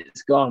 And then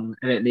it's gone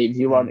and it leaves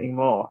you wanting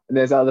more. And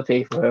there's other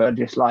people who are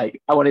just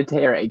like, I wanted to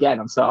hear it again.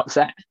 I'm so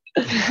upset.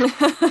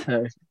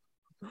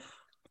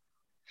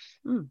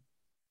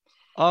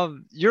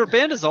 Your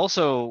band is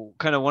also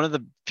kind of one of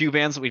the few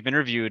bands that we've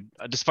interviewed,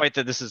 despite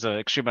that this is an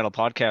extreme metal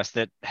podcast,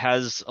 that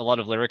has a lot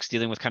of lyrics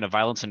dealing with kind of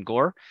violence and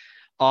gore.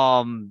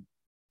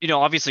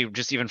 Obviously,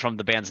 just even from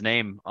the band's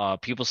name,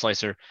 Pupil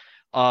Slicer,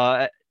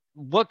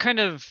 what kind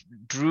of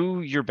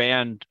drew your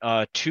band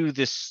to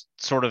this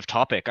sort of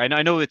topic?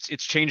 I know it's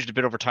changed a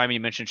bit over time, and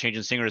you mentioned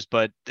changing singers,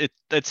 but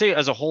I'd say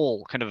as a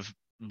whole, kind of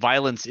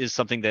violence is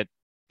something that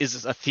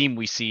is a theme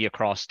we see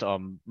across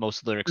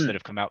most lyrics that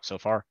have come out so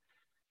far.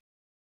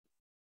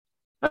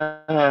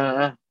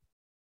 Well,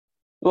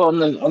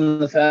 on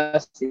the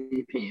first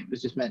EP, it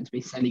was just meant to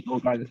be silly all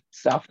kind of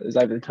stuff that was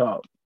over the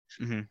top,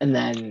 and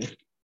then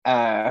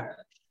I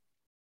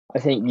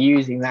think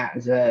using that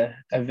as a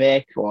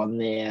vehicle on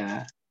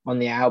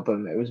the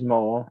album, it was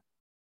more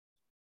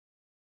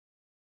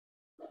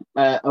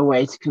a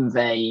way to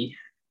convey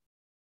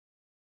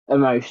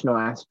emotional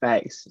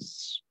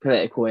aspects,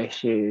 political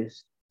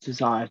issues,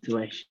 societal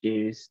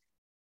issues,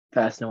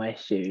 personal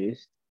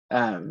issues,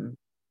 and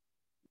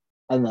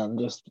then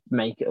just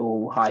make it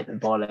all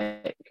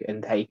hyperbolic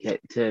and take it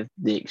to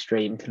the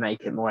extreme to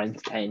make it more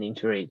entertaining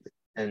to read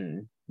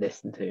and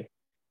listen to.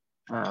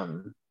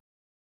 So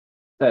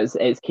it's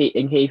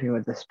in keeping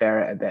with the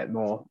spirit a bit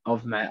more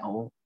of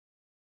metal,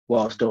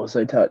 whilst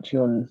also touching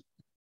on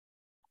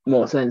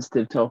more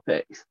sensitive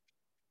topics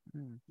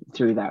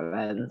through that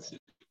lens.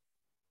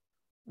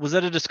 Was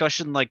that a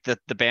discussion like that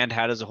the band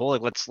had as a whole?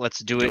 Like let's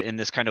do it in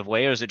this kind of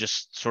way, or is it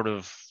just sort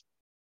of?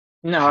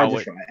 No, I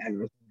just write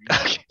everything.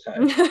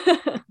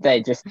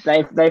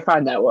 So they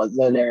find out what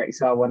the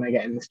lyrics are when I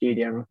get in the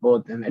studio and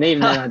record them, and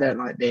even then I don't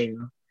like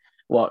being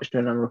watched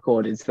when I'm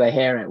recorded, so they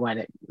hear it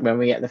when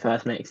we get the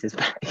first mixes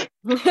back.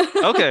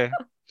 Okay,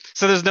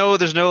 so there's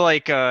no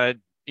like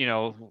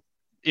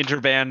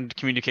interband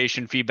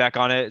communication feedback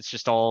on it. It's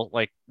just all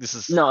like this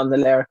is not on the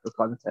lyrical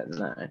content,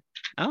 no.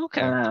 Oh,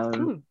 okay.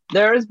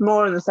 There is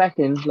more in the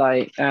second.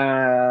 Like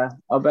our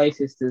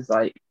bassist is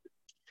like,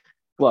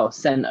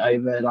 sent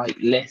over like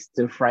lists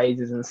of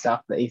phrases and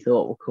stuff that he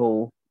thought were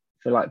cool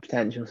for like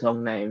potential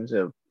song names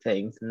or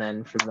things, and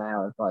then from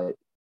there I've like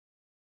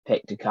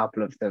picked a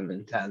couple of them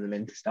and turned them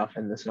into stuff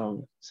in the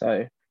song.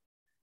 So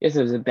yes,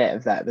 there was a bit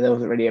of that, but there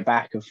wasn't really a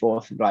back and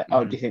forth of like,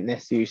 oh, do you think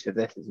this use of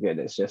this is good?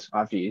 It's just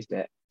I've used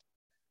it.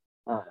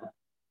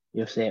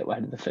 You'll see it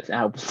when the first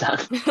album's done.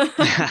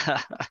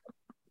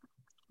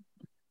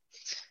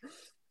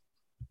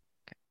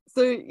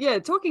 So yeah,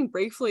 talking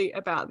briefly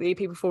about the EP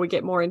before we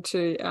get more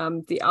into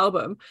the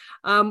album,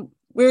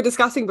 we were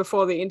discussing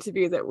before the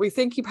interview that we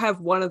think you have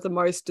one of the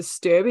most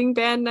disturbing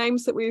band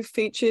names that we've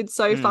featured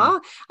so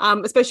far,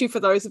 especially for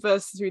those of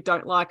us who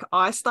don't like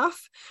eye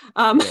stuff.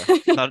 And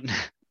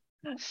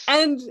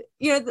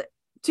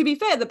to be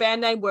fair, the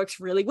band name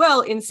works really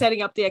well in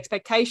setting up the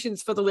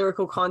expectations for the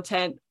lyrical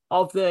content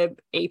of the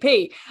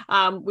EP,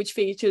 which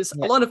features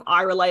a lot of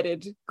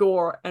eye-related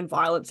gore and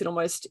violence in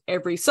almost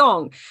every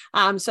song.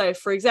 So,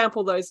 for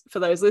example, for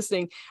those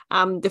listening,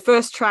 the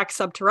first track,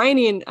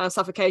 Subterranean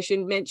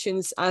Suffocation,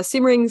 mentions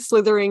simmering,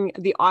 slithering,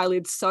 the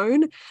eyelid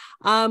sewn.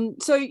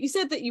 So you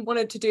said that you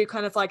wanted to do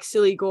kind of like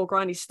silly, gore,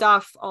 grindy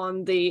stuff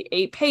on the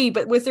EP,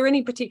 but was there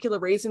any particular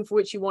reason for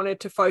which you wanted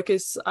to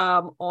focus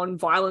on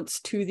violence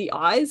to the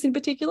eyes in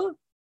particular?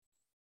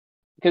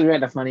 Because we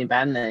had a funny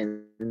band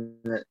name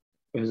that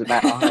it was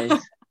about eyes.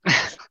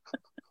 It's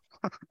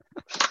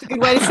a good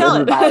way to sell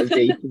it. About as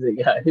deep as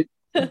it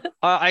goes.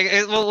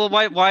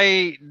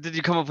 Why did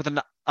you come up with an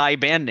eye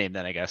band name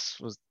then? I guess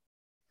it was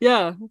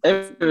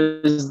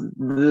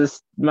the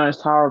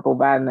most horrible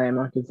band name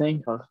I could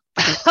think of.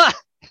 It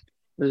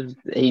was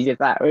easy as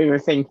that. We were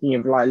thinking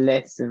of like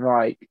lists of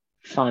like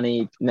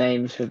funny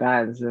names for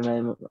bands, and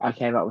then I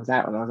came up with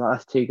that one. I was like,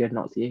 that's too good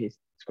not to use.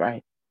 It's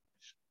great.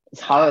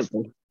 It's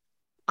horrible.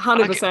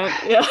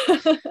 100%. Yeah.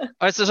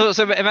 All right, so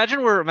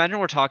imagine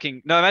we're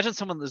talking. No, imagine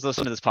someone is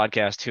listening to this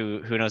podcast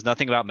who knows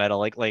nothing about metal,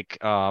 like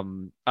I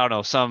don't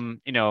know,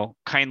 some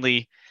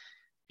kindly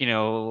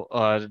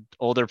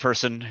older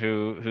person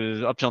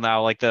who's up till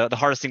now like the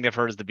hardest thing they've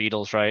heard is the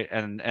Beatles, right?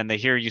 And they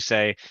hear you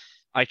say,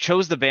 I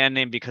chose the band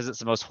name because it's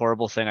the most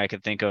horrible thing I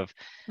could think of.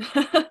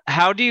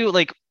 How do you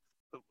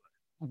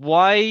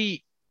why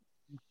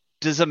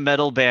does a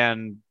metal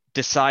band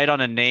decide on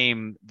a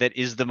name that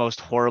is the most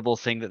horrible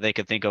thing that they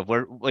could think of?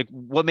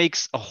 What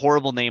makes a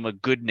horrible name a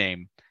good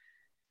name?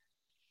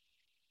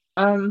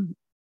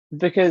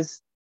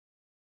 Because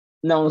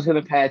no one's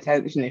going to pay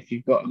attention if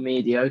you've got a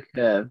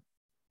mediocre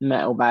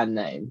metal band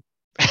name.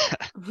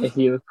 If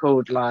you were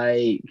called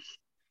like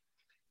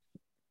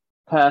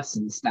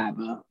Person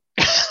Stabber,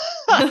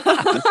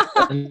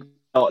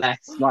 not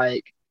less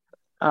like,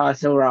 oh,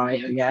 it's all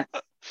right, I guess.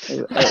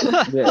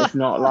 It's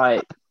not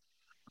like,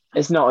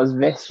 it's not as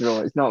visceral.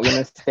 It's not going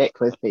to stick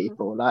with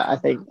people. Like I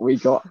think we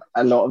got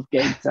a lot of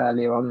gigs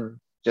early on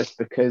just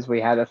because we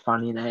had a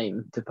funny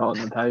name to put on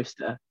the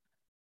poster.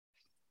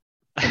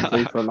 And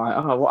people are like,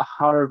 oh, what a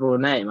horrible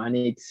name. I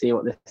need to see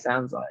what this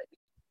sounds like.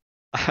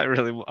 I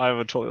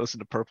would totally listen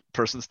to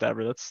Person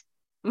Stabber. That's,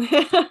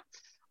 I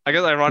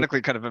guess,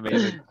 ironically kind of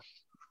amazing.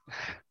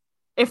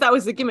 If that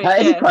was the gimmick,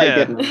 Good.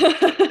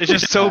 It's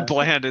just so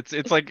bland.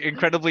 It's like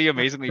incredibly,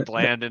 amazingly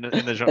bland in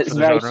the genre. It's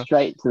very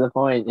straight to the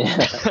point.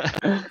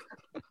 Yeah.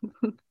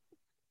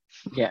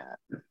 Yeah.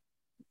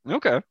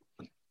 Okay.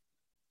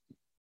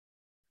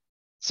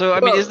 So I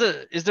mean,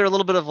 is there a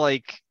little bit of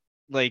like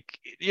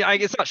yeah, I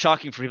guess it's not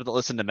shocking for people that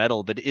listen to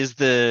metal, but is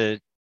the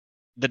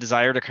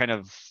desire to kind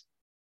of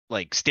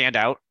like stand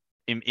out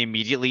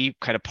immediately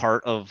kind of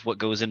part of what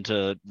goes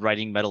into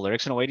writing metal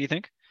lyrics in a way, do you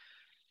think?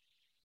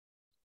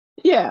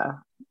 Yeah,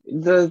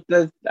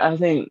 I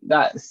think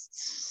that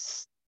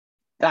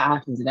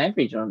happens in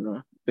every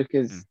genre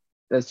because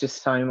there's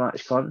just so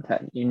much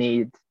content. You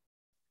need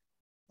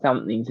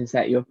something to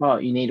set you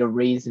apart. You need a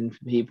reason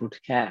for people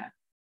to care.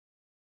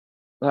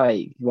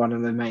 Like one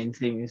of the main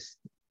things,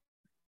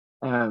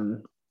 I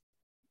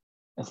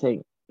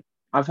think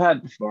I've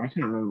heard before. I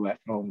can't remember where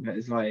from, but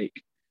it's like,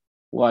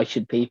 why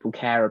should people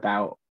care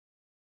about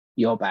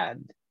your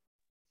band?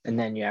 And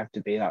then you have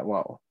to be like,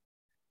 well,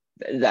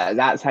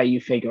 that's how you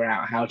figure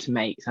out how to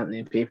make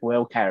something people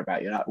will care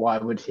about. You're like, why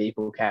would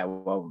people care?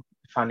 Well,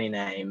 funny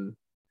name.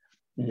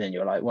 And then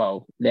you're like,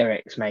 well,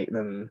 lyrics make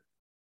them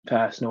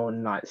personal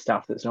and like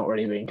stuff that's not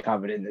really being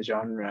covered in the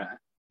genre.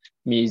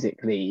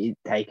 Musically,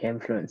 take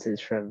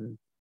influences from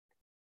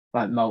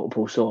like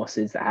multiple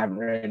sources that haven't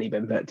really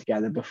been put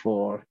together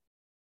before,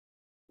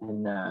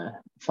 and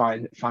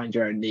find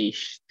your own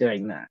niche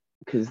doing that,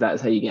 because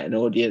that's how you get an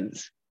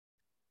audience.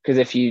 Because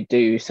if you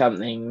do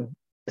something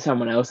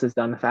someone else has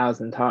done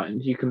 1,000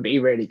 times, you can be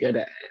really good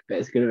at it, but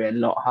it's going to be a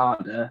lot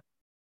harder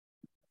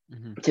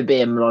to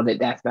be a melodic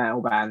death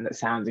metal band that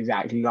sounds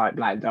exactly like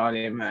Black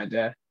Dahlia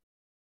Murder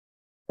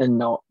and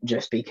not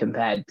just be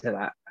compared to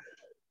that.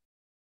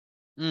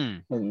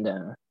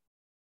 And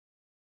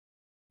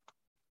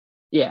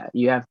yeah,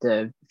 you have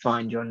to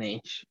find your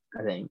niche,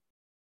 I think.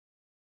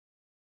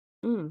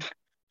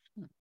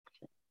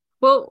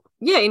 Well,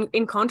 yeah,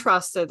 in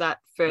contrast to that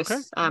first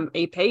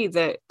EP,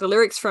 the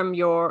lyrics from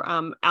your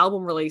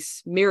album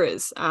release,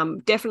 Mirrors,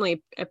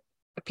 definitely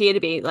appear to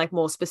be like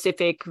more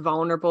specific,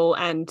 vulnerable,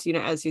 and, you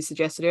know, as you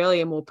suggested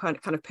earlier, more kind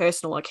of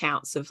personal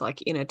accounts of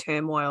like inner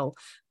turmoil,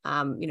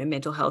 you know,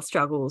 mental health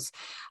struggles.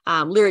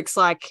 Lyrics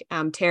like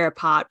tear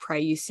apart,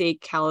 pray you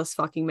seek, callous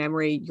fucking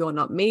memory, you're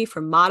not me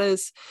from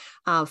Martyrs,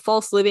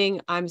 false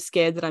living, I'm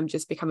scared that I'm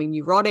just becoming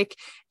neurotic,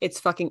 it's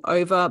fucking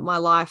over my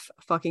life,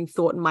 fucking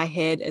thought in my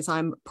head as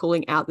I'm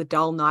pulling out the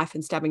dull knife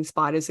and stabbing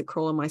spiders that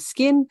crawl on my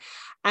skin.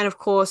 And of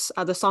course,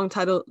 the song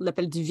title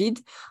L'appel du vide,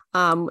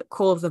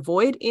 Call of the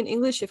Void in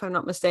English, if I'm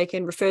not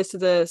mistaken, refers to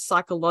the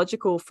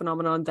psychological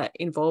phenomenon that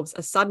involves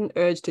a sudden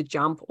urge to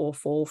jump or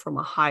fall from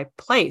a high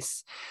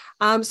place.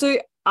 So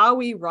are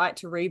we right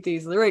to read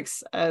these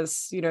lyrics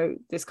as, you know,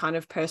 this kind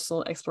of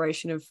personal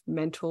exploration of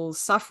mental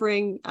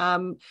suffering?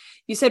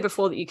 You said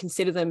before that you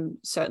consider them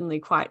certainly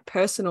quite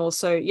personal.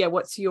 So yeah,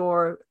 what's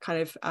your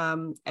kind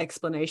of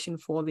explanation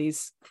for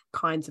these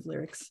kinds of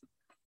lyrics?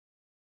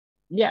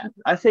 Yeah,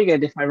 I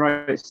figured if I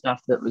wrote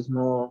stuff that was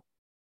more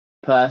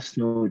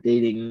personal,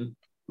 dealing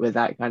with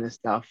that kind of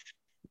stuff,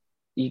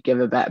 you give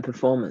a better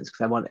performance,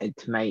 because I wanted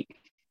to make.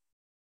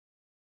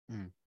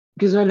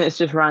 Because when it's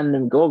just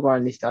random gore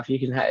grindy stuff, you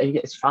can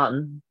it's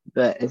fun,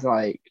 but it's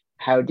like,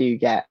 how do you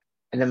get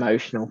an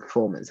emotional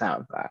performance out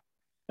of that?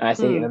 And I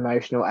think an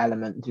emotional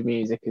element to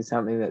music is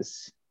something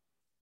that's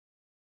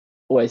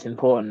always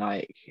important.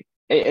 Like,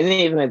 and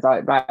even with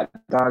like Black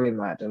Dahlia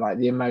Murder, like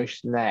the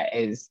emotion there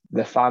is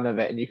the fun of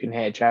it, and you can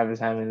hear Travis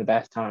having the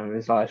best time of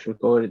his life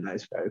recording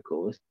those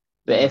vocals.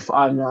 But if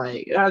I'm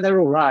like, oh,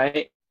 they're all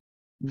right,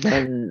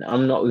 then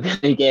I'm not going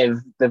to give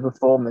the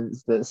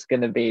performance that's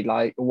going to be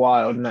like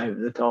wild and over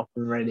the top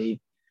and really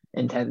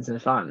intense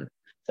and fun.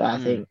 So I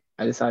think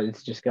I decided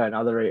to just go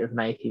another route of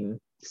making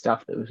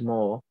stuff that was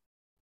more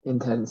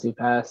intensely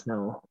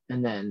personal,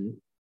 and then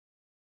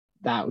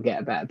that would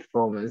get a better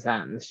performance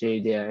out in the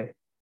studio.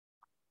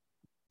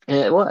 And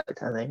it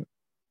worked, I think.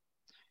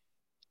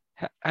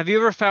 Have you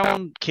ever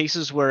found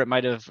cases where it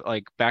might have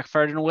like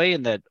backfired in a way,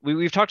 and that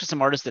we've talked to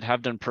some artists that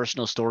have done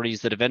personal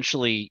stories that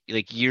eventually,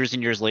 like years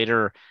and years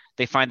later,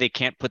 they find they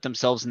can't put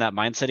themselves in that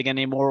mindset again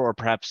anymore, or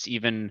perhaps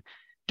even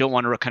don't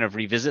want to kind of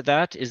revisit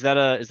that? Is that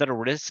a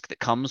risk that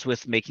comes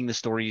with making the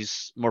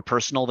stories more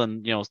personal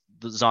than, you know,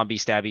 the zombie,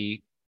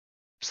 stabby,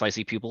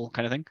 slicey people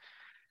kind of thing?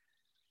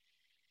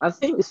 I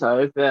think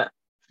so, but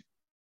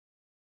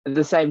at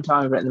the same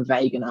time, I've written them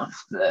vague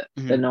enough that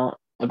they're not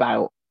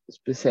about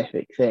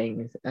specific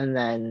things. And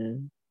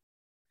then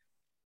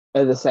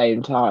at the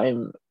same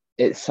time,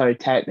 it's so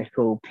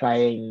technical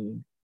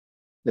playing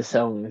the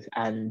songs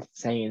and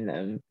singing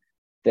them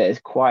that it's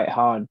quite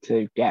hard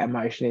to get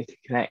emotionally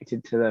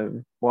connected to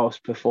them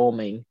whilst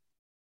performing.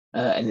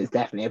 And it's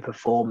definitely a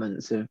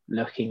performance of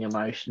looking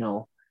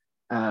emotional.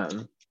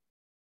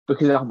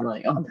 Because I'm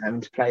like, oh, I'm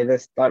having to play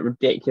this like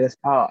ridiculous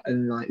part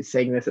and like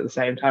sing this at the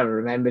same time, and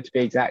remember to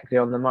be exactly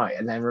on the mic,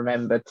 and then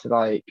remember to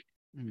like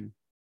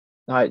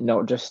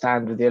not just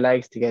stand with your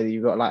legs together.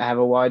 You've got to like have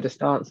a wider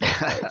stance on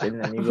stage,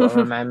 and then you've got to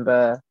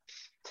remember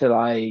to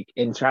like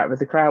interact with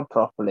the crowd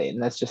properly.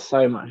 And there's just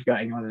so much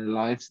going on in a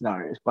live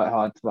scenario. It's quite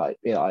hard to like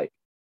be like,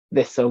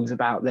 this song's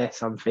about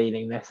this, I'm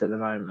feeling this at the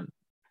moment.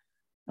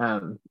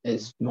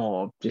 It's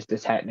more just a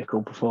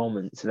technical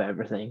performance of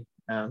everything.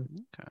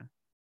 Okay.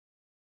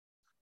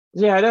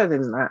 Yeah, I don't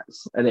think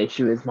that's an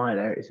issue with my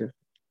lyrics.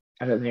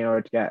 I don't think I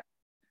would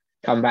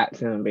come back to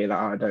them and be like,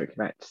 oh, I don't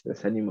connect to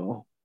this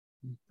anymore.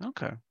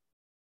 Okay.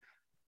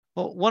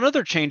 Well, one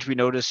other change we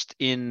noticed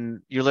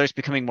in your lyrics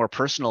becoming more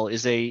personal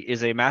is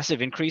a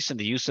massive increase in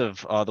the use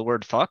of the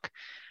word fuck.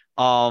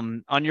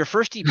 On your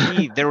first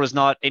EP, there was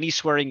not any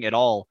swearing at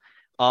all.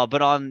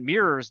 But on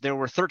Mirrors, there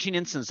were 13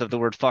 instances of the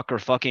word fuck or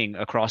fucking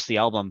across the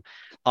album.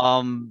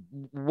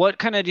 What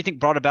kind of do you think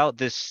brought about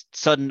this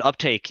sudden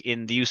uptake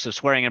in the use of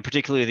swearing, and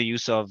particularly the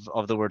use of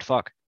the word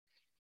fuck?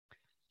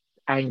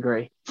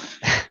 Angry.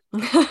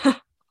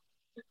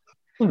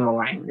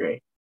 More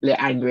angry.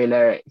 Angry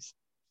lyrics.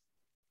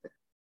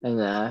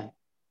 and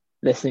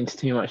listening to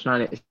too much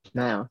Nine Inch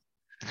Nails.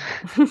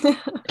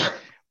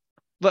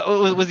 But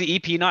was the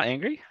EP not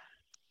angry?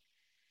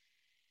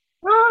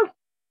 I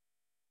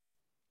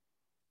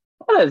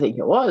don't think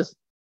it was.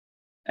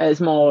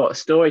 It's more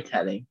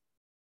storytelling.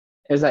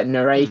 It was like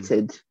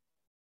narrated,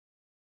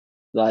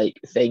 like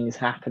things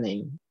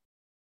happening,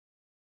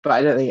 but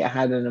I don't think it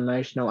had an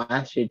emotional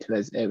attitude to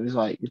it. It was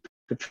like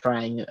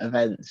portraying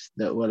events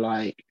that were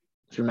like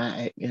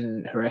dramatic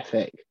and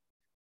horrific,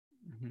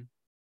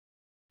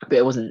 but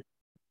it wasn't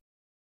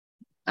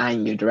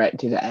anger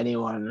directed at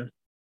anyone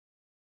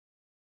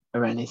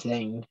or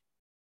anything.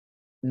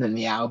 And then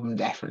the album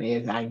definitely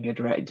is anger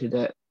directed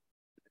at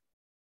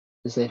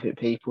specific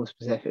people,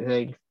 specific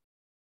things.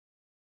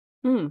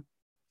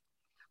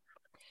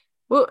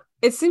 Well,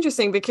 it's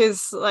interesting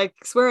because like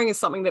swearing is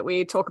something that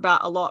we talk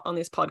about a lot on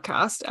this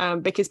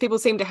podcast, because people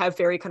seem to have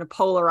very kind of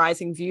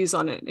polarizing views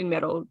on it in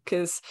metal,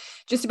 because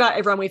just about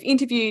everyone we've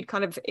interviewed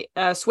kind of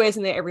swears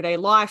in their everyday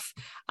life.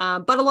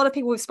 But a lot of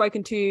people we've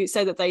spoken to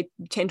say that they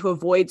tend to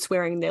avoid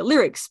swearing in their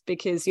lyrics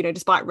because, you know,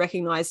 despite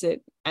recognize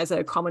it as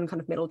a common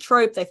kind of metal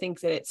trope, they think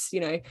that it's, you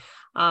know,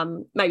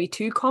 maybe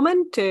too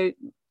common to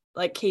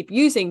like keep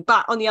using.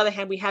 But on the other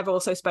hand, we have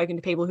also spoken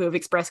to people who have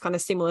expressed kind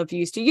of similar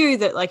views to you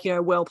that, like, you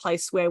know,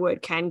 well-placed swear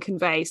word can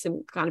convey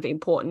some kind of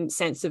important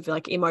sense of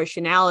like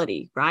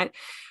emotionality, right?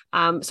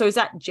 So is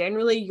that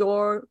generally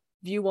your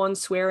view on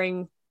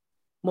swearing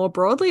more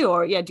broadly,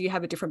 or do you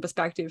have a different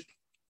perspective?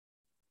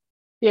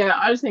 Yeah,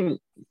 I think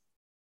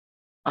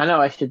I know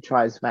I should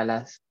try and swear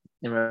less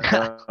in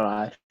real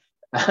life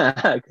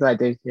because I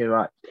do too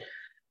much.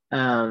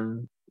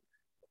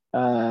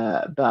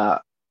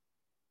 But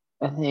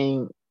I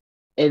think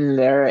in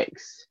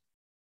lyrics,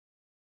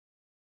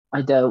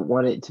 I don't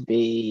want it to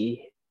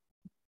be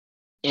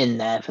in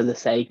there for the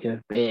sake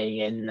of being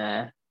in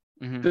there.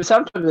 But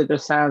sometimes it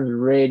just sounds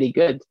really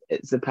good.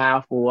 It's a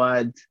powerful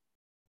word.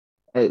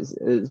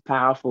 It's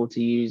powerful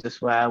to use a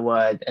swear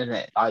word, and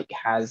it like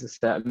has a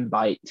certain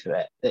bite to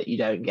it that you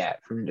don't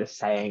get from just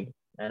saying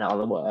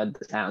another word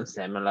that sounds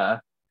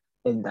similar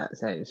in that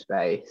same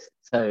space.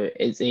 So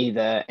it's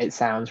either it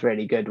sounds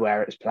really good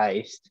where it's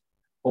placed,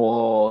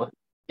 or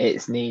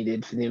it's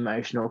needed for the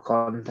emotional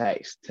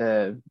context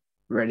to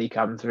really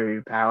come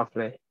through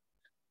powerfully.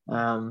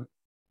 So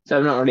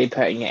I'm not really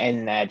putting it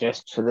in there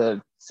just for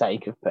the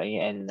sake of putting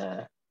it in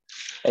there.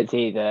 It's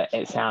either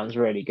it sounds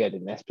really good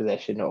in this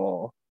position,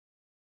 or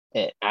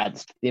it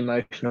adds to the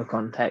emotional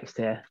context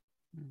here.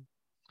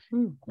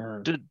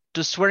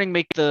 Does swearing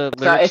make the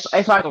lyrics?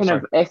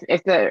 So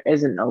if there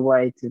isn't a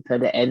way to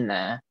put it in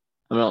there,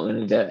 I'm not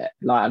going to do it.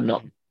 Like I'm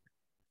not.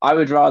 I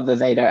would rather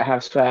they don't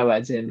have swear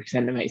words in because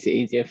then it makes it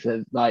easier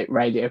for like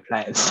radio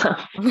play and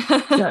stuff.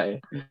 So,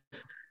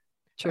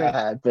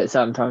 true. But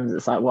sometimes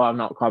it's like, well, I'm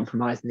not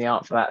compromising the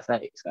art for that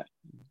sake.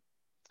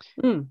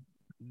 So,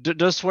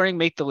 does swearing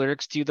make the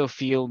lyrics to you though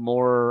feel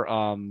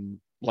more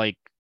like?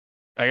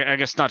 I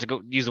guess not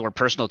to use the word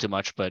personal too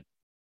much, but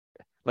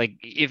like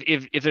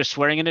if they're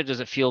swearing in it, does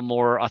it feel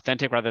more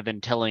authentic rather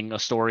than telling a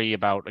story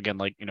about, again,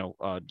 like, you know,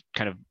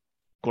 kind of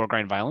gore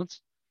grind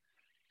violence?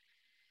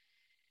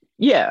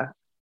 Yeah,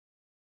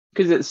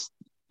 because it's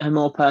a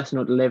more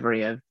personal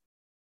delivery of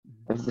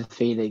the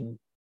feeling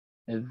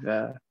of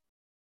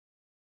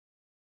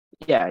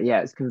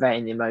it's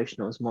conveying the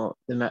emotionals more,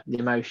 the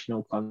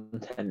emotional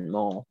content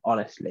more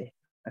honestly,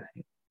 I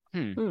think.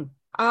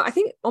 I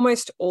think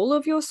almost all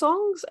of your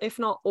songs, if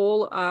not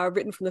all, are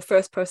written from the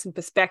first person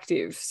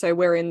perspective. So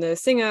wherein the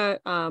singer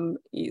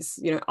is,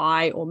 you know,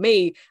 I or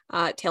me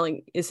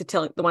telling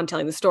the one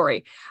telling the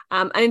story.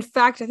 And in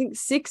fact, I think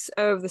 6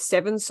 of the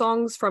 7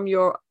 songs from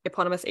your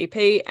eponymous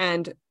EP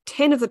and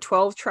 10 of the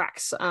 12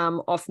 tracks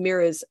off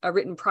Mirrors are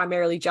written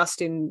primarily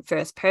just in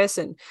first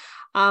person.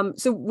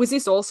 So was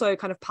this also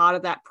kind of part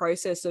of that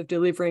process of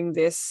delivering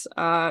this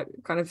kind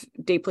of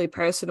deeply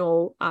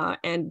personal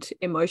and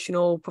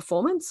emotional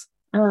performance?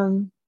 I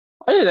don't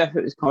know if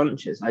it was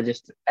conscious. I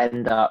just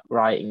end up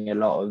writing a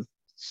lot of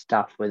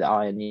stuff with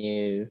I and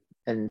you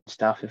and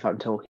stuff if I'm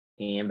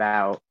talking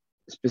about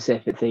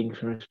specific things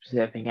from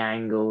specific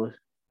angles.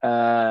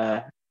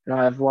 And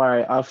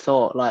I've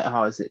thought like,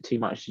 oh, is it too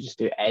much to just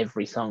do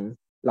every song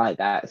like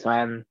that? So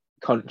I am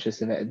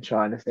conscious of it and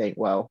trying to think,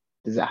 well,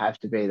 does it have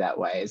to be that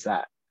way? Is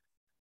that?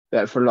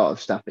 But for a lot of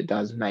stuff, it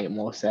does make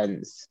more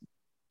sense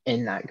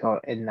in that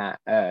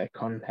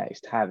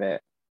context to have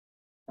it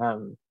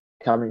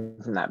coming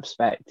from that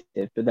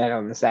perspective. But then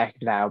on the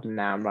second album,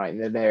 now I'm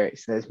writing the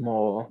lyrics. There's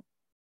more.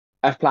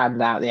 I've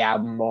planned out the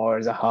album more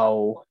as a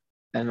whole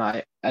and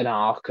like an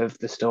arc of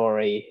the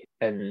story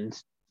and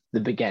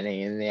the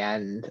beginning and the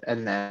end,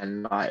 and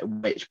then like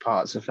which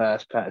parts are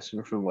first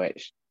person from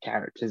which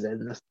characters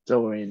in the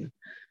story. And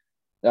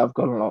I've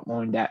gone a lot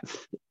more in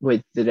depth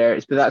with the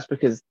lyrics, but that's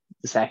because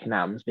the second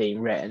album's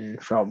being written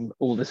from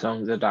all the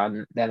songs are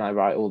done, then I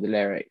write all the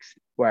lyrics.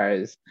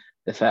 Whereas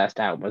the first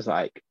album was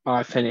like, oh,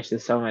 I finished the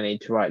song, I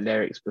need to write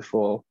lyrics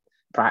before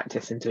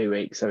practice in 2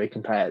 weeks so we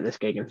can play at this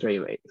gig in 3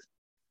 weeks.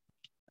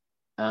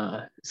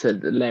 So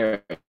the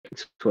lyrics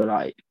lyrics were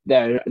like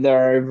there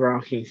are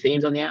overarching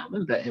themes on the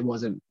album, but it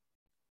wasn't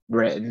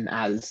written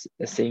as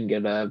a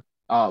singular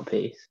art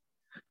piece.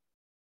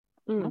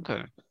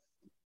 Okay.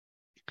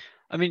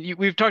 I mean,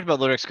 we've talked about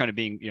lyrics kind of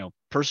being,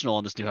 personal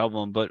on this new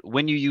album, but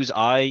when you use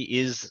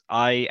is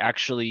I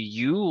actually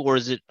you, or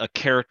is it a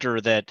character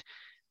that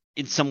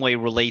in some way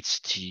relates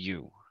to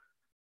you?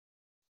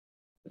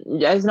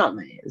 Yeah, it's not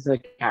me. It's a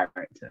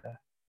character.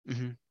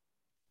 Mm-hmm.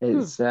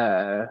 It's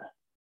the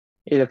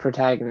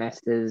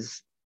protagonist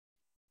is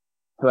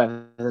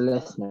whoever the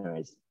listener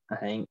is, I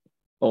think,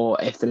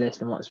 or if the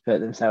listener wants to put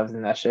themselves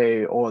in their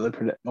shoe, or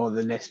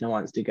the listener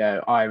wants to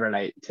go, I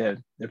relate to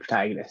the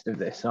protagonist of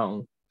this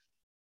song.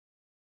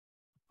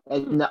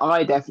 And the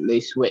I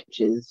definitely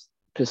switches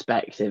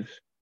perspective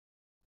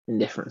in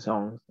different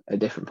songs at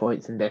different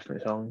points in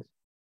different songs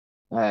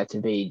to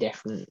be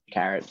different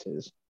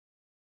characters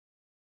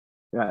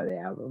throughout the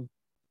album.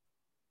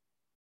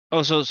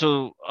 Oh,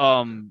 so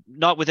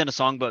not within a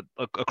song, but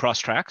across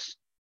tracks?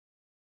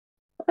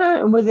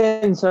 And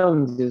within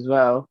songs as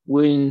well.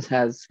 Wounds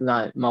has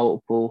like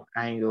multiple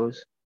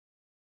angles.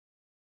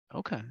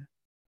 Okay.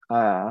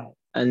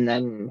 And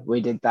then we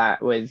did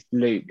that with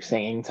Luke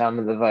singing some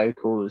of the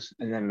vocals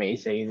and then me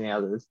singing the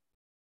others.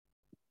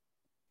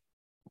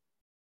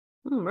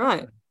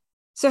 Right.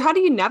 So how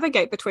do you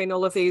navigate between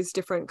all of these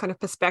different kind of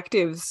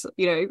perspectives,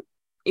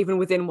 even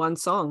within one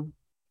song?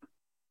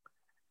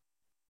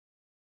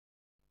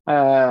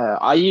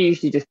 I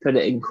usually just put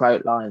it in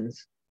quote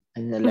lines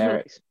in the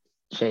lyrics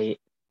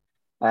sheet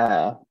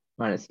when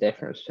it's a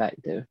different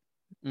perspective.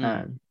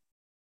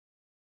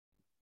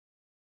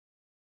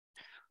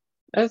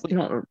 It's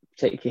not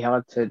particularly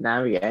hard to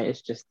navigate.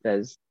 It's just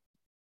there's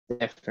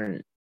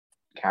different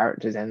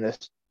characters in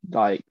this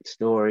like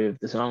story of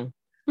the song.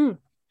 When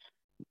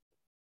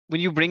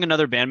you bring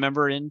another band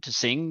member in to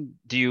sing,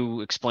 do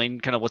you explain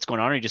kind of what's going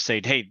on, or you just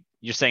say, "Hey,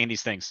 you're saying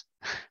these things"?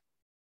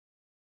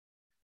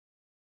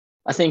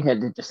 I think I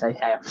did just say,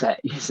 "Hey, I'm set.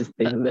 This is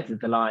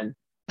the line."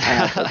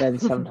 But then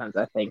sometimes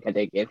I think I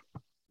did give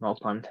more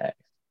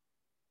context.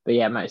 But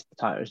yeah, most of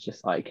the time it was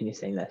just like, "Can you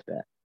sing this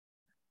bit?"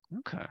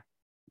 Okay.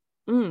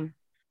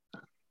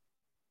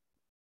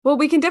 Well,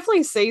 we can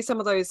definitely see some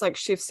of those like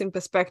shifts in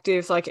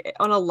perspectives, like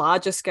on a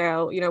larger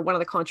scale. One of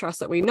the contrasts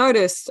that we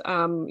noticed,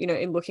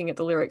 in looking at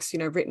the lyrics,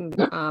 written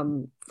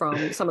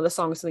from some of the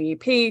songs in the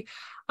EP,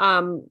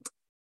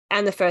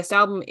 and the first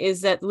album,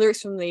 is that the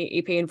lyrics from the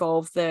EP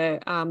involve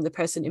the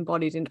person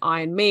embodied in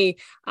I and me,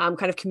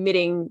 kind of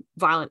committing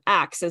violent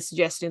acts, as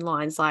suggested in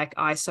lines like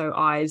 "I so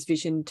eyes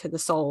vision to the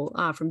soul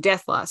from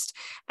death lust,"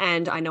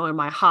 and "I know in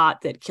my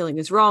heart that killing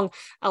is wrong.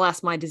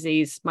 Alas, my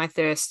disease, my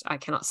thirst, I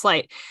cannot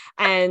slate."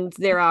 And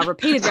there are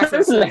repeated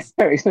references.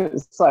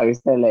 So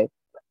silly.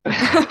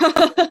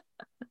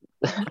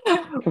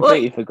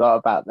 Completely forgot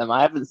about them.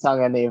 I haven't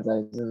sung any of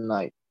those in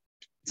like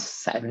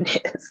 7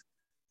 years,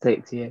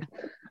 6 years.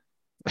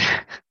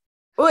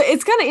 Well,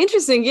 it's kind of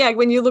interesting,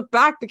 when you look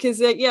back,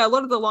 because a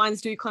lot of the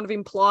lines do kind of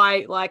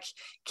imply like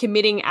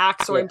committing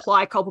acts or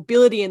imply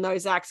culpability in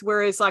those acts,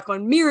 whereas like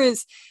on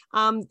Mirrors,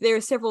 there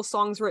are several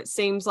songs where it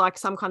seems like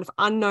some kind of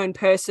unknown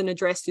person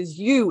addressed as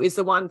you is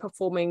the one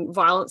performing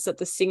violence that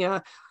the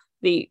singer,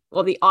 the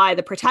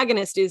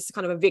protagonist, is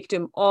kind of a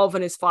victim of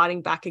and is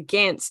fighting back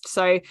against.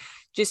 So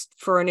just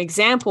for an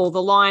example,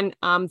 the line,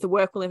 "The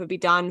work will never be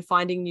done,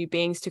 finding new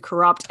beings to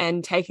corrupt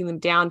and taking them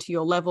down to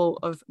your level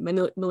of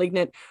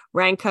malignant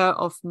rancor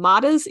of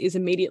martyrs," is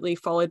immediately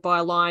followed by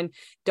a line,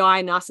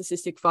 "Die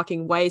narcissistic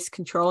fucking waste,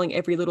 controlling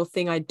every little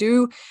thing I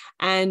do."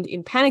 And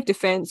in Panic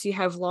Defense, you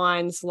have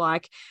lines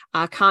like,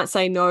 "Can't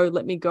say no,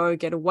 let me go,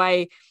 get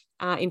away.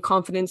 In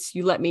confidence,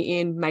 you let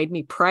me in, made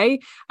me pray,"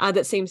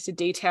 that seems to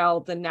detail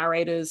the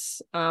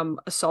narrator's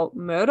assault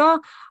murder.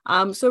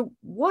 So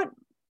what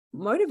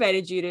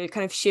motivated you to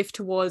kind of shift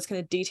towards kind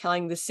of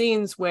detailing the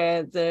scenes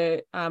where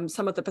the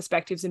some of the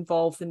perspectives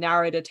involve the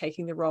narrator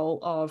taking the role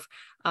of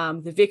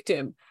the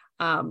victim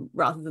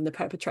rather than the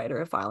perpetrator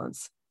of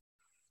violence?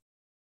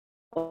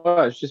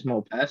 Well, it's just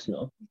more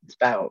personal. It's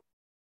about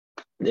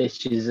the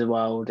issues of the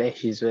world,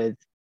 issues with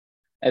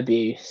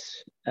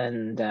abuse,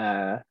 and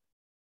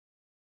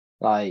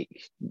like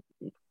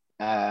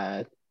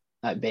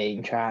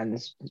being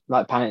trans.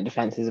 Like Panic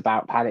Defense is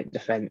about panic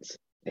defense,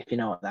 if you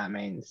know what that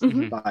means.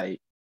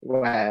 Like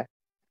where,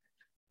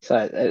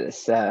 so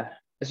it's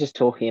just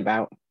talking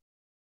about.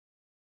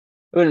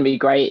 It wouldn't be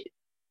great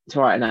to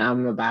write an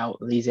album about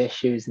these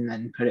issues and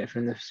then put it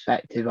from the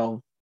perspective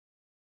of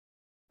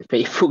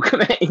people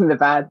committing the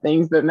bad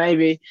things, but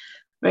maybe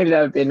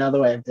that would be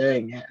another way of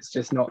doing it. It's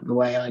just not the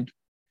way I'd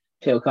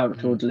feel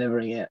comfortable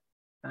delivering it.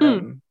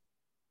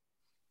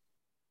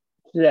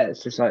 Yeah,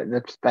 it's just like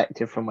the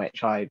perspective from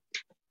which I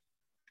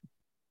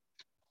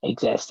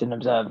exist and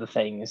observe the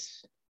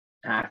things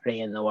happening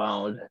in the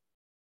world,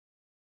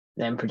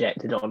 then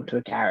projected onto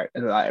a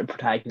character, like a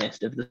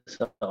protagonist of the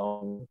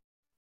song,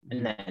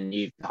 and then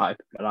you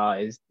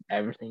hyperbolize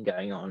everything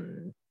going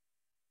on.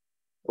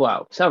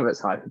 Well, some of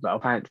it's hyperbole,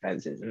 Panic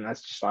Defenses, and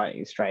that's just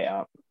like straight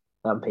up.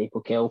 Some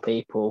people kill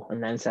people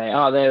and then say,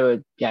 "Oh, they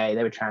were gay,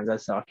 they were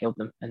trans, so I killed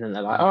them," and then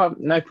they're like, "Oh,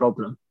 no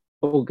problem."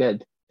 all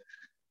good.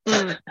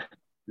 Mm.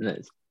 And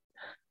it's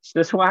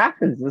just what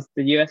happens. It's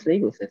the US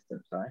legal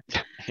system, sorry.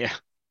 Yeah.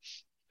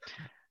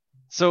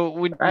 So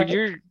when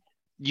you're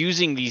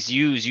using these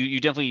U's, you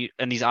definitely,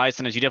 and these I's,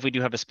 sometimes you definitely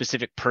do have a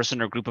specific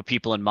person or group of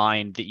people in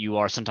mind that you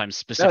are sometimes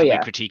specifically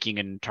critiquing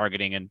and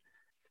targeting. And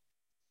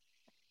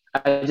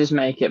I just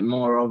make it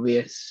more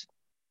obvious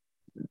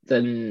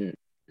than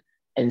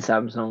in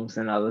some songs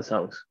than other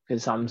songs,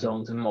 because some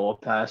songs are more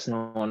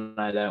personal and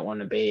I don't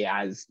want to be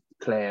as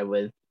clear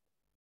with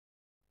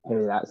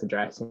who that's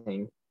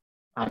addressing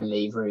and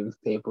leave room for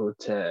people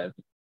to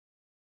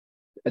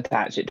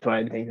attach it to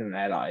own things in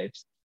their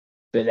lives.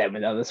 But then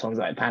with other songs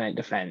like Panic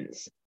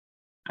Defense,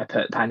 I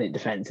put Panic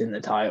Defense in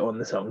the title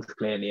and the song's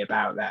clearly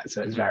about that,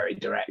 so it's very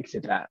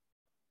directed at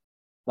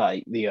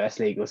like the US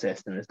legal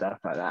system and stuff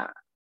like that.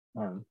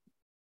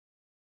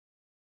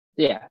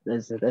 Yeah,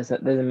 there's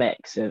a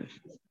mix of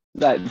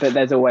that, but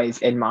there's always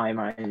in my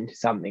mind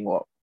something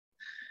what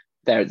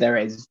there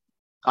is.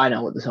 I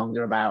know what the songs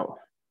are about,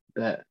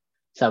 but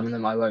some of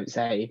them I won't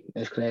say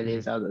as clearly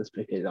as others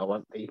because I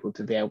want people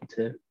to be able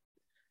to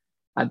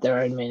add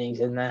their own meanings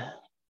in there.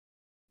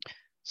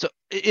 So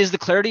is the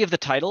clarity of the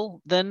title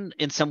then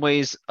in some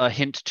ways a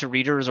hint to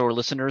readers or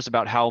listeners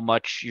about how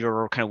much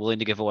you're kind of willing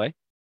to give away?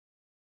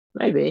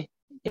 Maybe,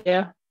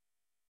 yeah.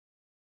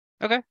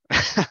 Okay.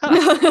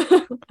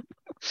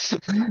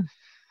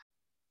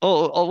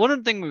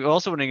 One thing we're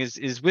also wondering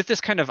is with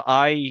this kind of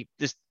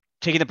this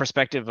taking the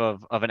perspective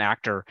of an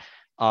actor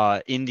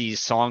in these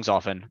songs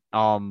often.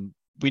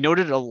 We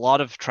noted a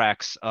lot of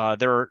tracks.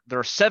 There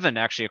are 7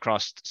 actually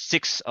across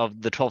 6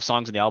 of the 12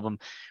 songs in the album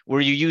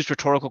where you used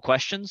rhetorical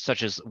questions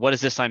such as "What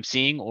is this I'm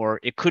seeing?" or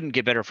 "It couldn't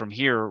get better from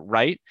here,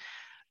 right?"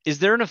 Is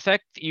there an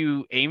effect that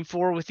you aim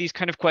for with these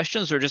kind of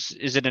questions, or just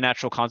is it a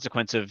natural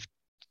consequence of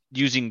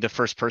using the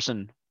first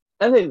person?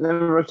 I think the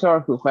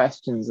rhetorical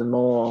questions are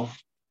more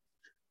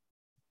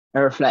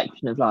a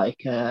reflection of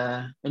like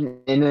an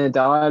inner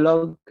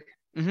dialogue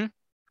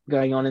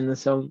going on in the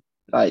song,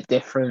 like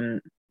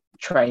different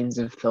trains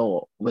of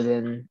thought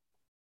within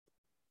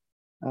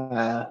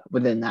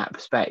that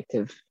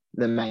perspective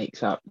that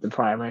makes up the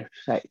primary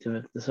perspective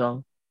of the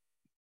song.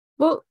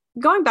 Well,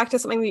 going back to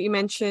something that you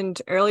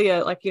mentioned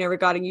earlier, like,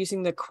 regarding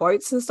using the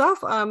quotes and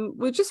stuff,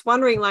 we're just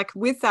wondering, like,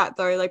 with that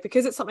though, like,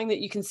 because it's something that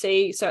you can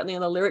see certainly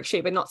on the lyric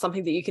sheet, but not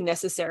something that you can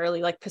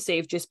necessarily like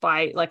perceive just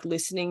by like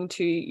listening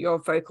to your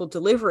vocal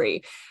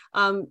delivery.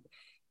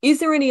 Is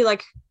there any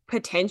like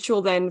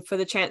potential then for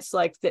the chance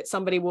like that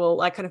somebody will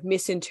like kind of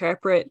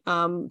misinterpret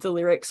the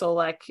lyrics or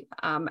like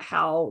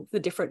how the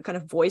different kind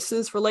of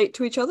voices relate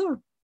to each other?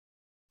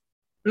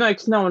 No,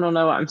 because no one will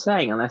know what I'm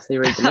saying unless they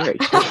read the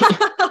lyrics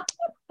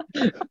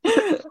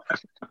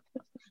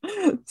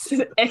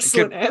sheet.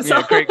 Excellent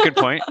answer. Yeah, good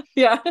point.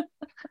 Yeah.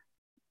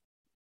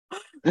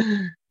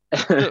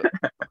 So,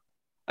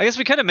 I guess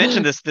we kind of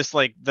mentioned this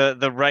like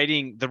the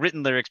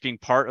written lyrics being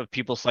part of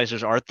Pupil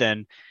Slicer's art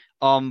then.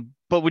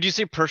 But would you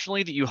say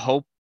personally that you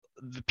hope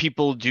the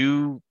people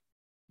do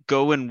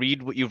go and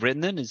read what you've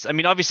written then? I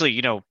mean,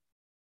 obviously,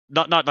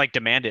 not like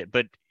demand it,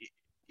 but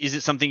is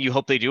it something you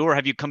hope they do, or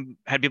have you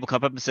had people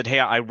come up and said, "Hey,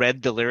 I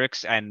read the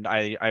lyrics and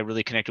I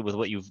really connected with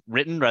what you've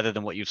written rather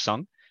than what you've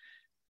sung"?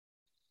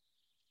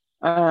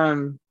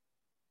 I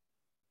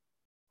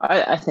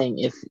think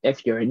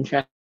if you're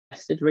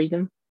interested, read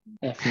them.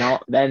 If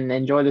not, then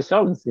enjoy the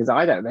songs, because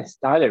I don't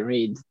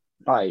read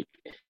like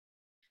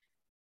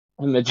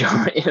a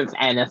majority of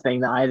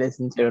anything that I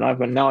listen to, and I've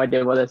got no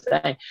idea what they're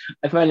saying.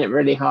 I find it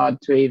really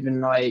hard to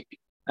even like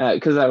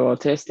because I'm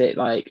autistic.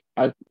 Like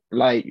I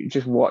like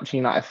just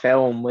watching like a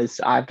film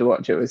I have to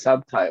watch it with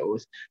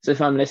subtitles. So if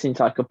I'm listening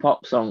to like a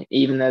pop song,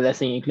 even though they're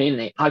singing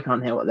cleanly, I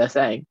can't hear what they're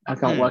saying. I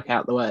can't work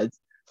out the words.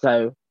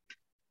 So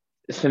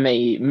for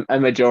me, a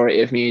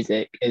majority of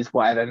music is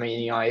whatever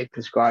meaning I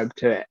prescribe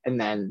to it,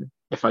 and then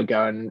if I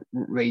go and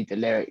read the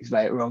lyrics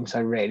later on because I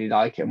really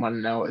like it and want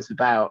to know what it's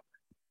about,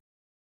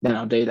 then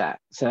I'll do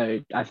that. So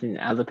I think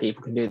other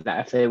people can do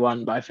that if they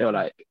want, but I feel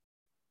like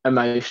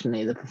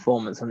emotionally the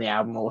performance on the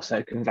album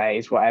also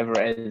conveys whatever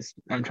it is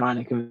I'm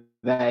trying to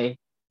convey.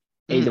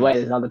 Either way,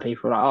 there's other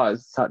people like, oh,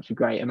 it's such a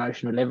great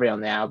emotional delivery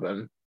on the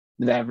album.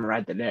 They haven't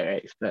read the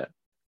lyrics, but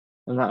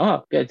I'm like,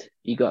 oh, good,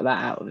 you got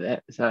that out of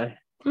it. So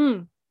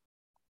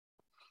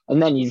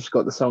and then you just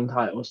got the song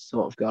titles to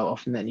sort of go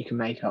off, and then you can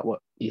make up what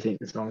you think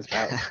the song's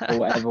about or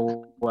whatever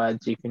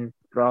words you can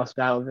grasp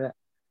out of it.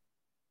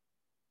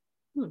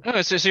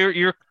 Oh, so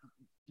you're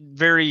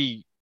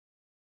very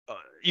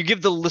you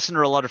give the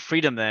listener a lot of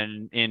freedom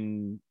then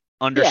in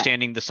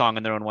understanding the song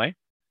in their own way.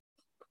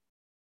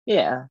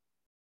 Yeah.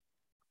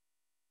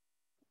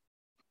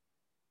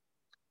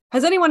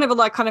 Has anyone ever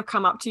like kind of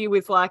come up to you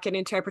with like an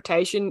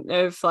interpretation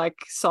of like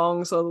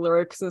songs or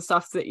lyrics and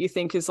stuff that you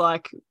think is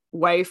like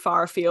way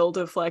far afield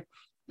of like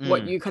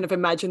what you kind of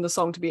imagine the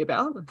song to be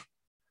about?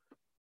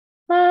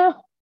 Not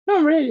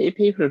really.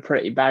 People are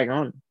pretty bang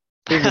on.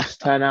 People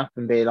just turn up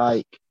and be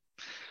like,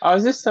 "Oh,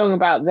 is this song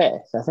about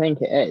this? I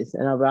think it is."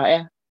 And I'll be like,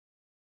 "Yeah."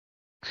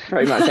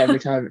 Pretty much every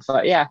time it's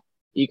like, "Yeah,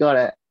 you got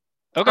it."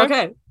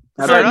 Okay.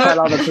 Now So don't no- tell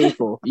other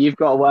people. You've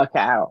got to work it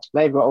out.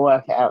 They've got to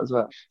work it out as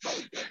well.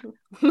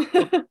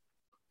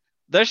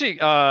 That actually,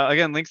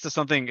 again, links to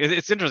something.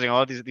 It's interesting. A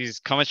lot of these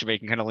comments you're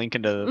making kind of link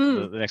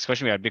into the next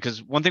question we had,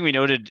 because one thing we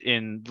noted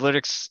in the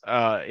lyrics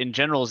in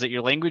general is that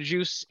your language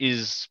use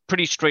is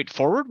pretty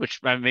straightforward, which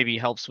maybe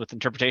helps with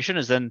interpretation.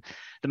 Is then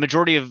the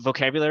majority of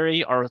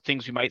vocabulary are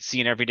things we might see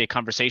in everyday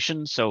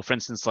conversation. So, for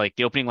instance, like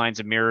the opening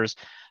lines of Mirrors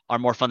are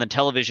more fun than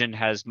television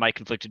has my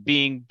conflicted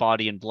being,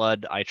 body and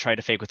blood. I try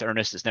to fake with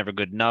earnest. It's never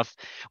good enough,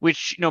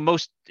 which,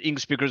 most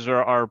English speakers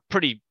are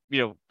pretty,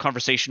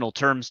 conversational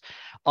terms.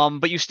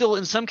 But you still,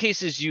 in some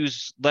cases,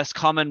 use less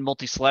common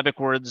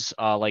multisyllabic words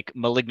like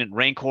malignant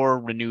rancor,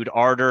 renewed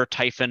ardor,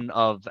 typhon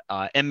of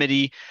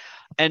enmity.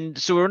 And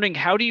so we're wondering,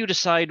 how do you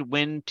decide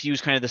when to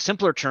use kind of the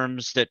simpler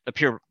terms that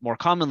appear more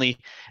commonly?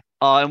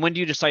 And when do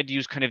you decide to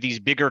use kind of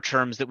these bigger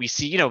terms that we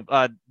see?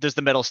 There's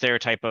the metal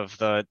stereotype of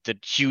the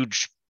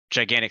huge,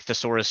 gigantic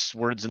thesaurus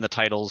words in the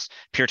titles,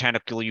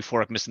 puritanical,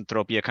 euphoric,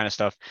 misanthropia kind of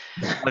stuff.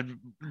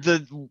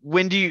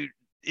 When do you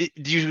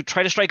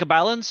try to strike a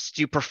balance?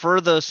 Do you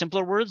prefer the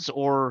simpler words,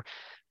 or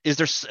is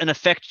there an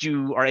effect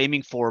you are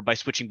aiming for by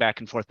switching back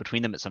and forth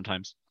between them at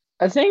sometimes?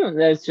 I think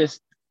there's just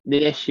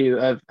the issue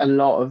of a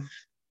lot of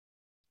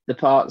the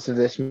parts of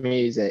this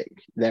music.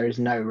 There is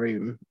no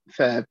room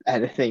for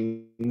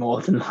anything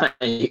more than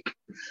like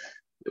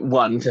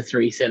 1 to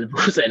 3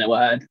 syllables in a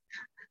word,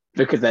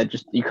 because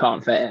you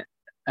can't fit it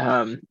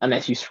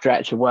unless you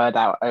stretch a word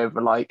out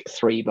over like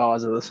 3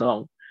 bars of the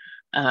song.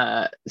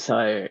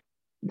 So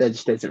there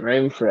just isn't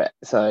room for it.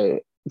 So,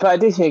 but I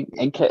do think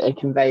it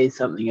conveys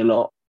something a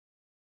lot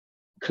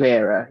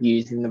clearer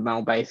using the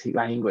more basic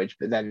language.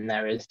 But then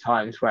there is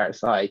times where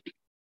it's like,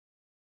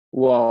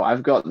 well,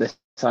 I've got this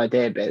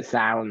idea, but it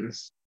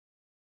sounds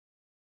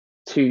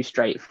too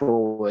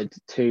straightforward,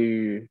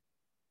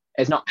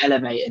 it's not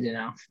elevated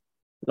enough.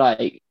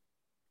 Like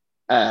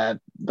if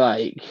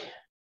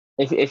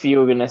you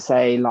were gonna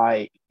say,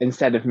 like,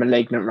 instead of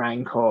malignant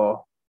rancor,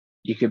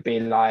 you could be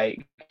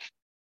like,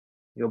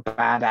 your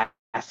bad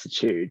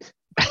attitude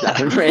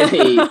doesn't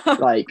really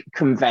like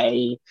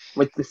convey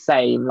with the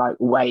same like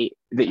weight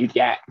that you'd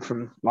get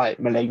from like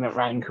malignant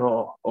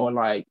rancor, or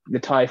like the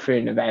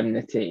typhoon of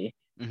enmity.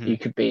 You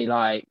could be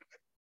like,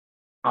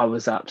 I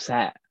was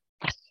upset.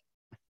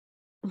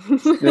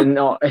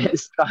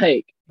 It's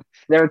like,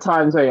 there are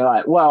times where you're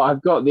like, well,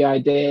 I've got the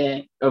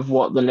idea of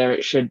what the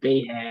lyrics should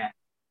be here,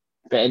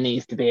 but it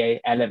needs to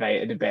be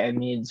elevated a bit. It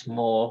needs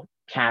more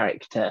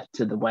character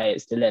to the way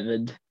it's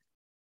delivered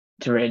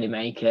to really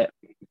make it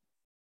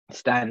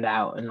stand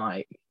out and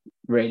like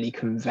really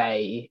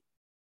convey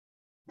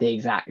the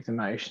exact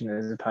emotion,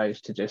 as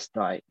opposed to just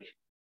like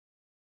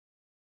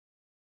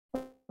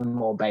a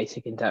more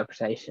basic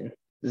interpretation.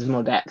 There's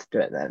more depth to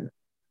it then.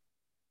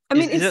 I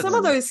mean, in some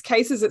of those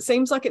cases, it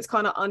seems like it's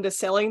kind of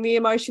underselling the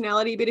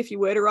emotionality a bit if you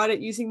were to write it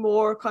using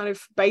more kind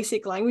of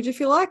basic language, if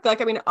you like.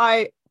 Like, I mean,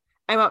 I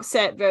am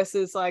upset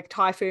versus like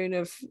typhoon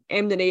of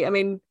enmity. I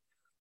mean,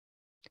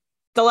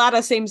 the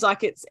latter seems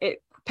like it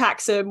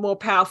packs a more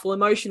powerful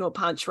emotional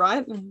punch,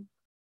 right?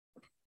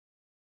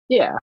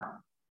 Yeah.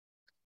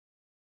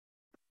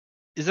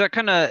 Is that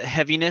kind of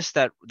heaviness,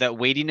 that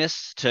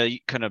weightiness, to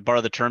kind of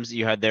borrow the terms that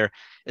you had there,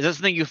 is that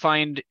something you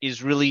find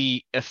is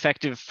really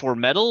effective for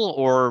metal,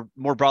 or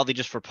more broadly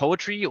just for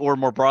poetry, or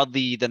more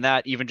broadly than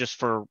that, even just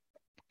for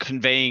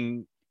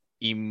conveying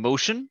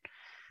emotion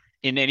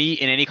in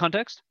any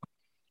context?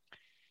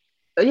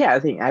 Yeah,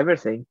 I think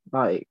everything.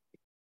 Like,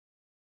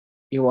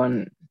 you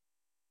want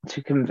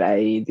to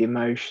convey the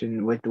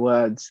emotion with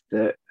words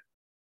that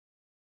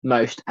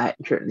most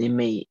accurately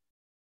meet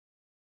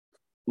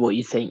what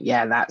you think.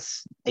 Yeah,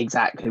 that's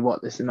exactly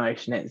what this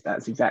emotion is.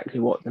 That's exactly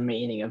what the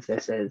meaning of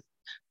this is.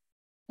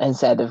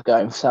 Instead of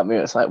going for something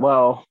that's like,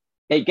 well,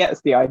 it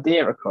gets the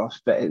idea across,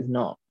 but it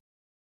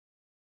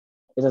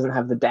doesn't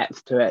have the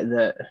depth to it,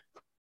 that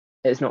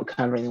it's not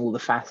covering all the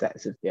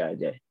facets of the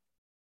idea.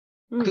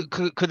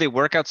 Could they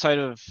work outside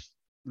of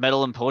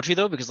metal and poetry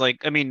though? Because,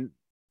 like, I mean,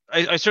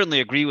 I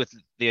certainly agree with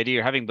the idea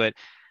you're having, but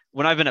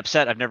when I've been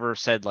upset, I've never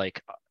said,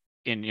 like,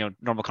 in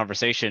normal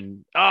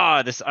conversation,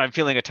 I'm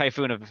feeling a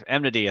typhoon of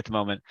enmity at the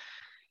moment.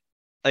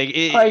 Like,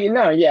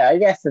 I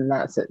guess in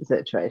that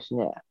situation,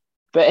 yeah.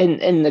 But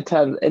in the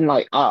terms, in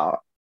like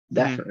art,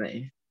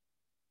 definitely.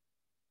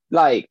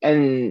 Like,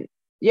 and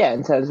yeah,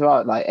 in terms of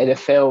art, like in a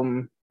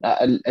film,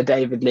 a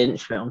David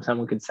Lynch film,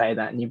 someone could say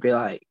that, and you'd be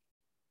like,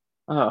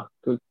 oh,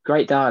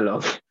 great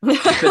dialogue.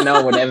 But no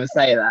one would ever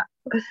say that.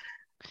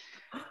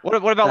 What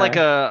about like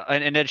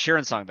an Ed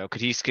Sheeran song though?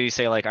 Could he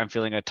say, like, I'm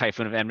feeling a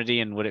typhoon of enmity,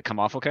 and would it come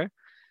off okay?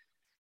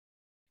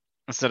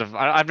 Instead of,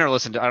 I've never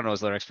listened to, I don't know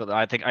his lyrics, but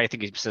I think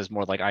he says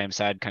more like I am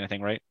sad kind of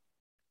thing, right?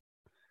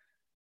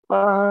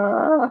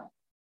 I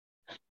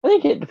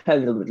think it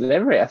depends on the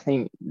delivery. I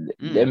think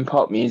in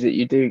pop music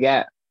you do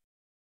get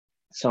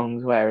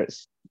songs where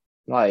it's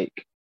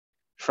like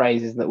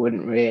phrases that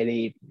wouldn't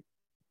really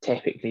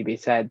typically be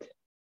said.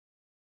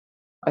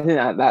 I think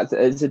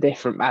it's a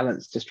different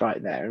balance to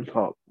strike there in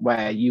pop,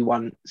 where you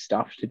want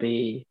stuff to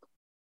be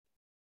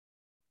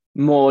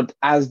more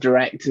as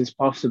direct as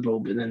possible,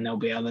 but then there'll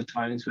be other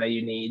times where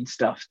you need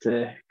stuff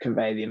to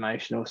convey the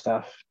emotional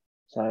stuff.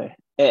 So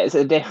it's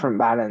a different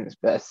balance,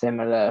 but a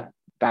similar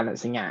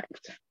balancing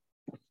act.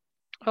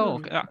 Oh,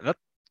 okay. That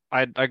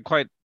I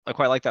quite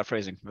like that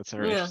phrasing. That's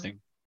very interesting.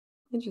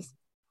 Interesting.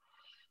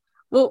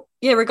 Well,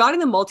 yeah, regarding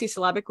the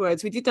multisyllabic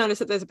words, we did notice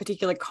that there's a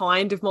particular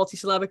kind of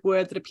multisyllabic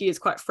word that appears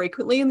quite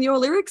frequently in your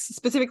lyrics,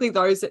 specifically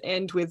those that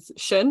end with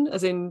shin,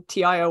 as in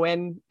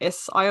tion,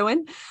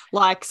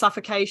 like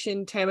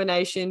suffocation,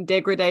 termination,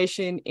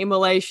 degradation,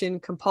 immolation,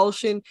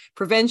 compulsion,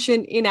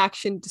 prevention,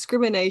 inaction,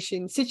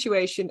 discrimination,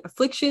 situation,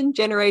 affliction,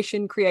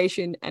 generation,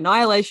 creation,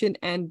 annihilation,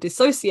 and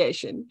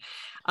dissociation.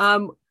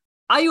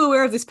 Are you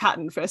aware of this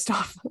pattern, first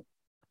off?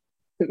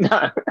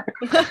 No.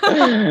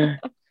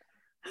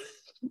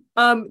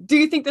 Do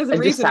you think there's a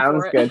reason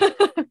for it? Good.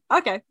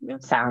 Okay. Yeah.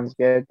 Sounds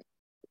good.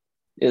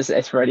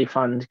 It's really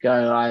fun to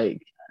go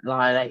like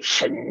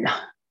annihilation.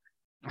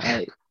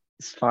 Like,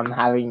 it's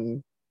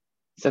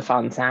a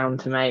fun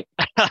sound to make.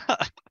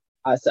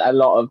 A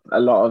lot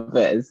of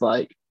it is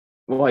like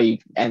why you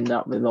end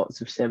up with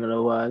lots of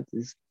similar words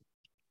is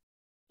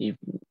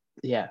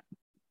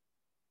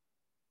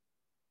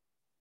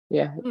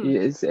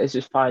it's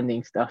just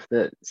finding stuff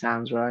that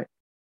sounds right.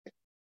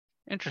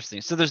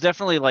 Interesting. So there's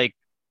definitely like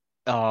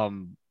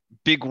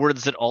big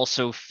words that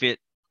also fit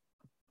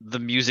the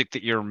music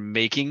that you're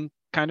making,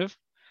 kind of.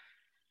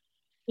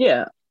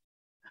 Yeah.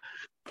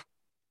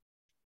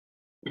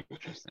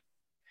 Interesting.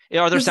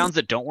 Yeah, are there sounds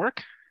that don't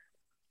work?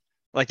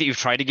 Like that you've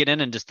tried to get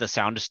in and just the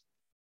sound just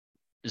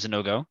is a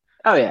no-go?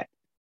 Oh yeah.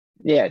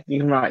 Yeah, you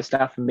can write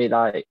stuff and be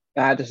like,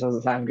 that just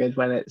doesn't sound good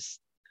when it's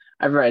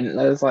I've written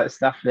loads like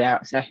stuff for the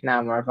second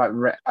album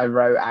where I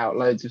wrote out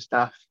loads of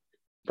stuff,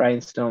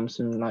 brainstormed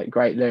some like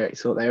great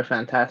lyrics, thought they were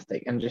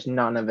fantastic, and just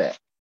none of it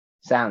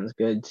sounds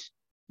good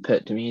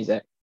put to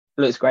music.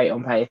 It looks great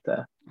on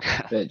paper,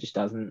 but it just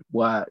doesn't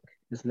work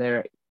as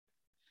lyric.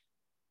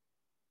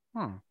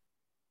 Well,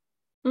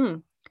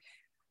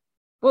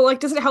 like,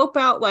 does it help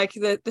out, like,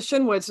 the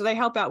shun words, do they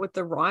help out with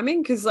the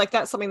rhyming? Because, like,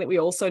 that's something that we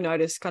also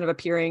notice kind of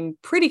appearing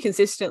pretty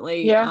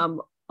consistently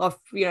off,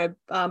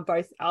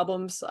 both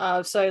albums.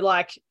 So,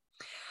 like,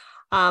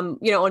 on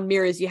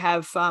Mirrors, you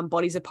have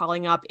bodies are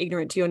piling up,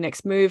 ignorant to your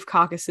next move,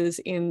 carcasses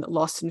in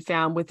Lost and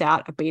Found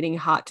without a beating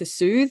heart to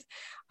soothe.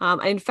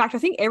 And in fact, I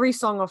think every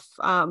song off,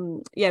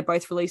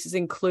 both releases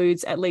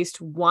includes at least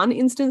one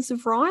instance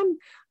of rhyme.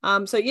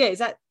 Is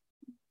that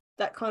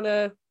kind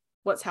of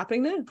what's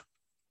happening there?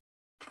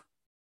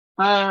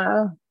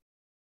 I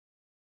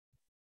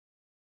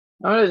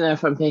don't know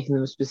if I'm picking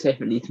them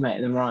specifically to make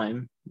them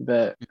rhyme,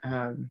 but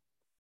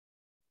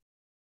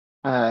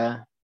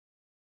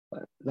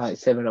like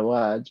similar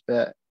words,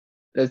 but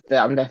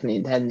I'm definitely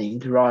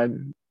intending to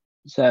rhyme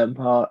certain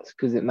parts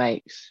because it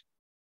makes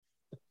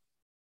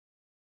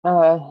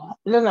I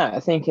don't know, I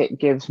think it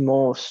gives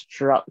more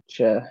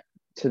structure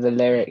to the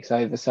lyrics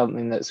over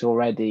something that's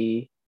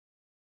already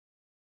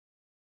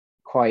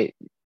quite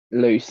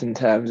loose in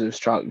terms of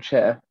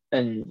structure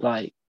and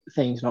like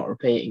things not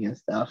repeating and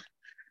stuff.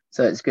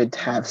 So it's good to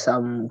have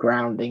some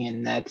grounding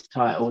in there to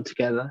tie it all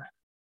together.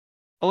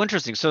 Oh,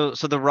 interesting. So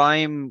the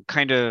rhyme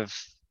kind of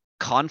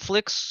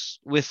conflicts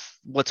with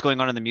what's going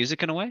on in the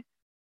music in a way?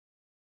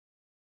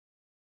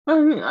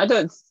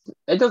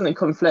 It doesn't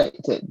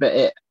conflict it, but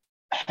it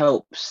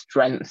helps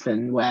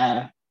strengthen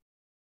where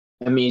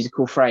a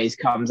musical phrase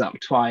comes up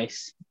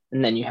twice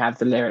and then you have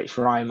the lyrics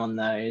rhyme on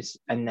those,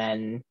 and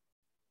then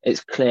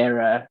it's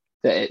clearer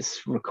that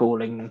it's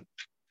recalling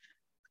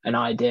an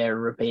idea or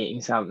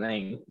repeating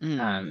something,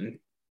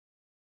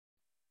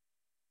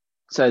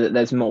 so that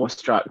there's more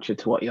structure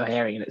to what you're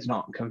hearing and it's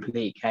not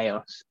complete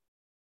chaos.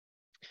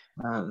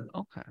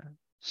 Okay.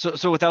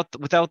 So without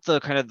the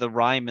kind of the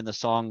rhyme in the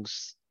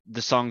songs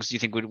you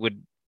think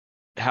would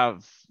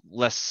have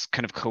less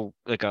kind of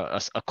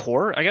a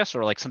core, I guess,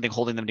 or like something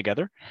holding them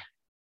together?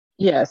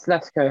 Yeah, it's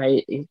less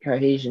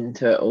cohesion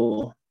to it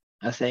all,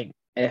 I think,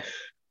 if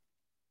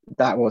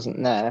that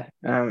wasn't there.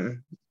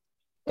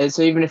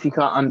 So even if you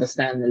can't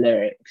understand the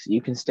lyrics,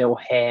 you can still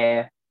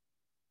hear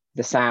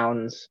the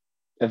sounds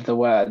of the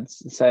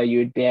words. So you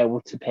would be able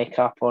to pick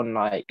up on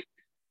like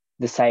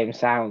the same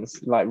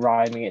sounds, like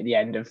rhyming at the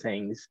end of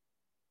things,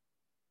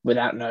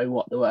 without knowing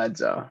what the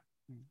words are.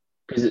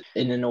 Because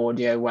in an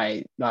audio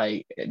way,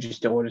 like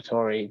just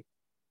auditory,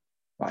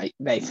 like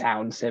they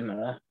sound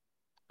similar.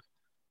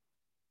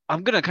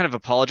 I'm gonna kind of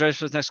apologize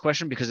for this next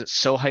question because it's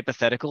so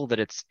hypothetical that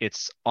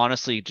it's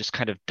honestly just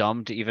kind of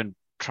dumb to even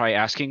try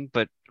asking,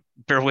 but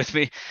bear with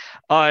me.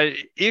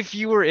 If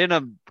you were in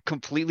a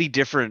completely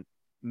different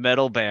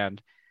metal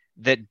band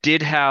that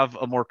did have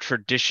a more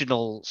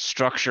traditional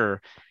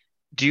structure,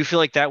 do you feel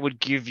like that would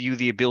give you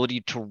the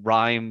ability to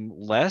rhyme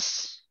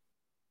less?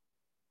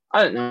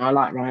 I don't know. I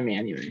like rhyming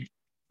anyway.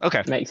 Okay.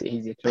 It makes it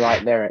easier to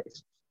write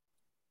lyrics.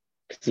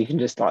 Because you can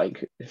just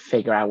like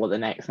figure out what the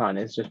next line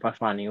is just by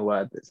finding a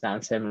word that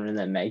sounds similar and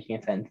then making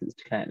a sentence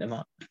to connect them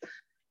up.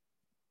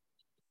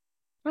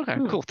 Okay,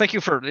 cool. Thank you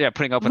for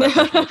putting up with that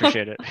question. I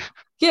appreciate it.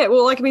 Yeah,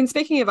 well, like, I mean,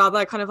 speaking of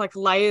other kind of like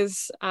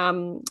layers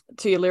to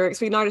your lyrics,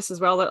 we notice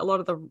as well that a lot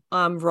of the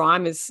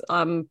rhyme is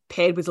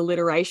paired with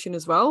alliteration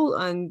as well.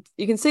 And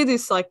you can see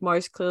this like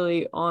most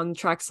clearly on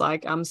tracks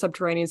like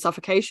Subterranean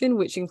Suffocation,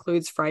 which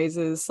includes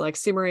phrases like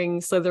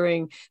simmering,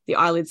 slithering, the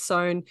eyelid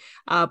sewn,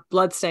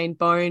 bloodstained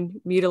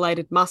bone,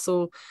 mutilated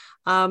muscle.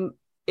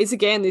 Is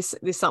again this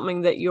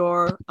something that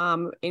you're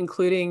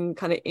including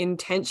kind of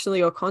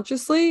intentionally or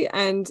consciously?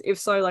 And if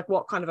so, like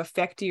what kind of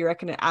effect do you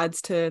reckon it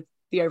adds to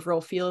the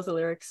overall feel of the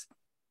lyrics?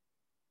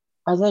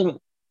 I think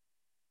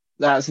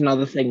that's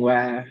another thing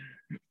where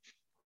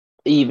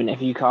even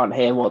if you can't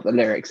hear what the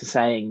lyrics are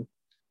saying,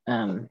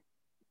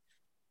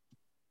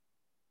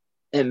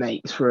 it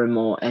makes for a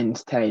more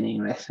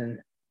entertaining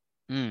listen.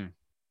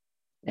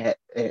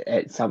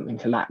 It's something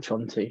to latch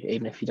onto,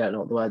 even if you don't know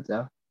what the words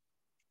are.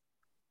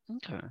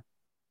 Okay.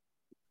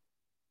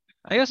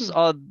 I guess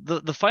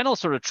the final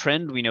sort of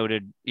trend we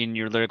noted in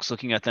your lyrics,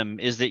 looking at them,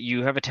 is that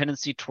you have a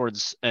tendency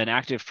towards an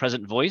active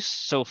present voice.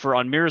 So for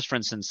On Mirrors, for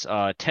instance,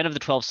 10 of the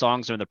 12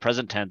 songs are in the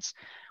present tense,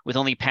 with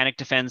only Panic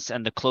Defense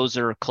and the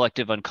closer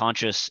Collective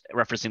Unconscious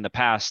referencing the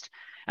past.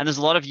 And there's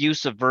a lot of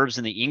use of verbs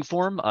in the ing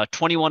form.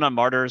 21 on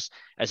Martyrs,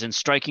 as in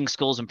striking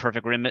skulls in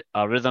perfect rhythm,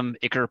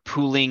 Iker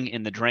pooling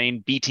in the drain,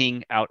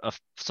 beating out a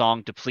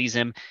song to please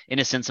him,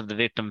 innocence of the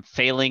victim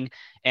failing,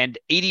 and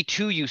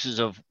 82 uses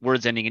of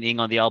words ending in ing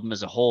on the album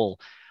as a whole.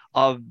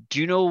 Do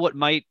you know what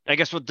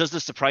does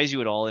this surprise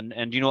you at all? And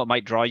do you know what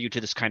might draw you to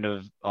this kind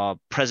of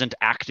present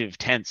active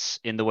tense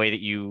in the way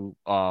that you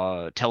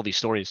tell these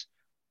stories?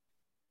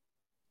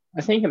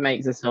 I think it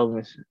makes the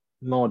songs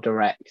more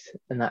direct,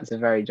 and that's a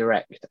very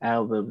direct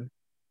album.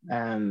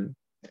 And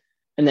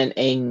then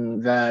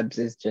ing verbs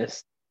is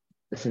just,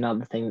 it's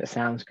another thing that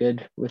sounds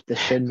good with the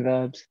shun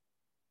verbs.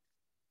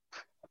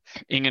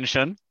 Ing and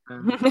shun?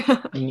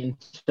 Ing and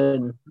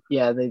shun,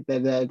 yeah, they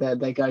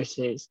go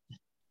to.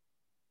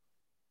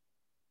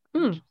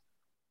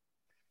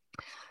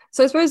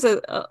 So I suppose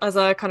as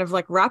a kind of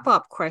like wrap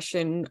up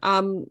question,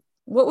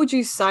 what would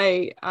you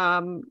say,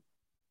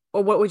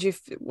 or what would you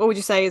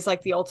say is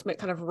like the ultimate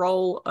kind of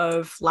role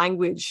of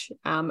language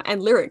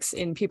and lyrics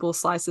in Pupil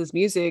Slice's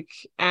music?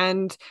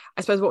 And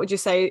I suppose what would you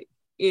say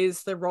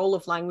is the role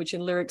of language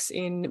and lyrics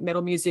in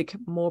metal music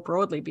more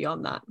broadly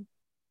beyond that?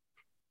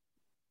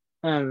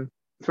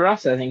 For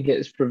us, I think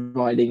it's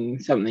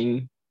providing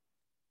an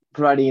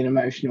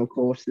emotional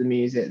core to the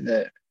music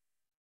that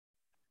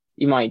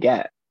you might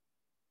get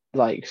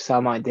like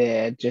some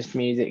idea just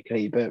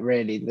musically, but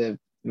really the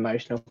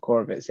emotional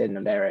core of it's in the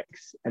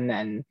lyrics, and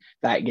then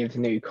that gives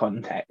new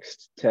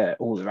context to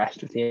all the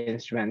rest of the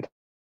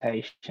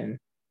instrumentation.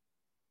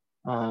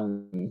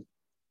 Sort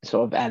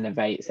of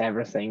elevates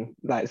everything.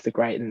 That's the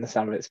great in the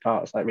sum of its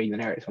parts, like reading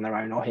the lyrics on their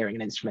own or hearing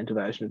an instrumental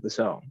version of the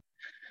song.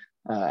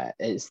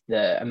 It's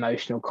the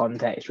emotional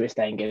context which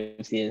then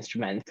gives the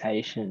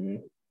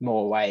instrumentation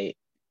more weight,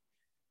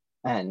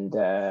 and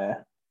I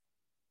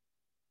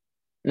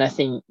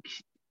think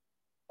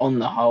on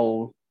the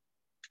whole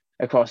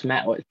across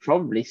metal it's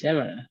probably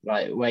similar,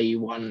 like where you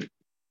want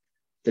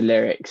the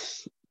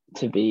lyrics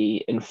to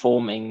be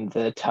informing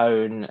the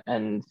tone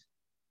and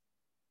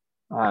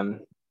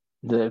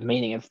the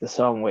meaning of the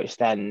song, which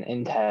then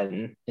in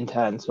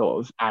turn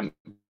sort of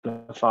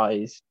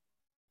amplifies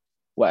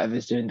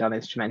whatever's done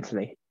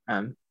instrumentally,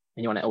 and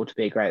you want it all to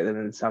be greater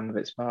than the sum of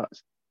its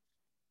parts.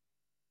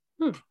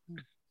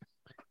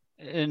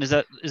 And is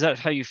that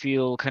how you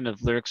feel kind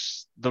of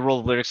lyrics, the role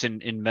of lyrics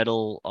in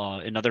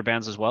metal in other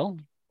bands as well?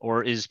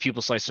 Or is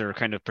Pupil Slicer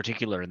kind of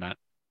particular in that?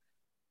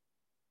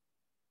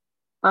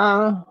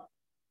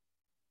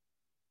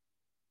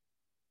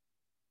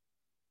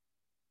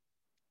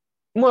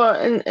 Well,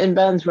 in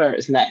bands where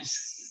it's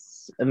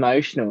less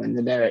emotional in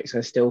the lyrics, I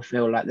still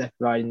feel like they're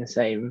providing the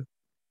same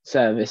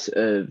service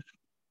of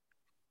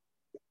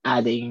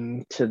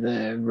adding to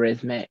the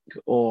rhythmic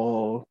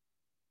or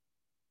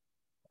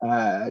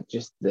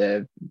just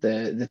the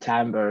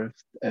timbre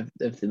of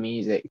the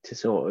music to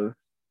sort of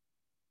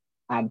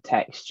add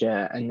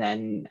texture and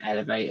then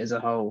elevate as a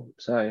whole.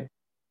 So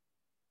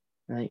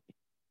like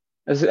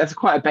that's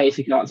quite a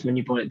basic answer when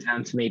you boil it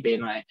down to me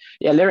being like,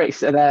 yeah,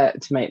 lyrics are there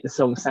to make the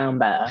song sound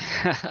better.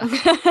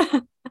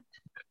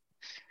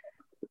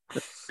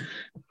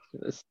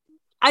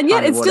 And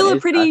yet it's still a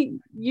pretty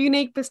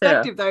unique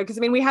perspective though, because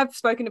I mean we have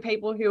spoken to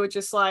people who are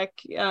just like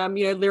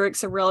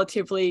lyrics are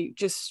relatively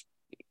just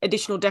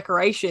additional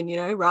decoration,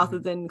 rather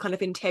than kind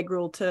of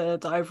integral to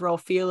the overall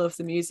feel of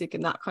the music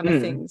and that kind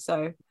of thing.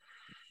 So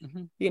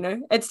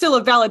it's still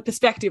a valid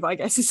perspective, I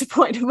guess, is the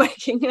point of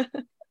making.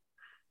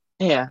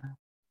 Yeah.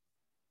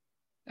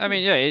 I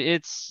mean, yeah,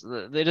 it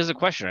is a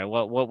question, right?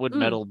 What would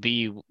metal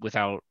be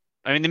without?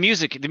 I mean, the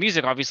music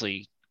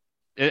obviously,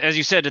 as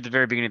you said at the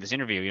very beginning of this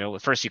interview,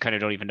 at first you kind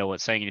of don't even know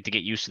what's saying. You need to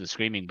get used to the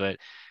screaming, but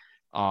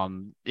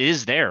it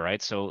is there,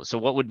 right? So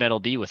what would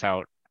metal be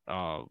without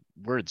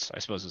words? I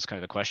suppose is kind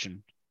of the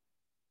question.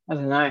 I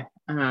don't know.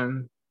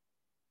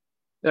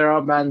 There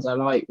are bands I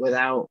like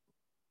without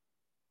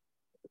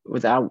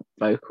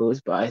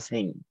vocals, but I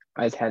think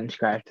I tend to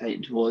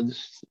gravitate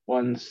towards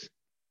ones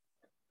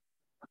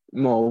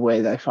more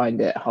with. I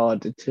find it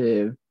harder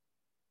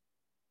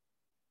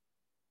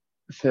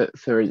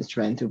for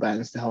instrumental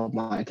bands to hold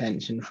my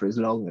attention for as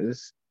long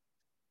as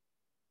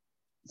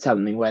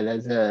something where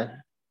there's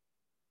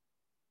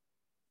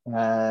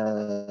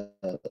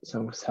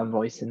some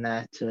voice in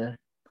there to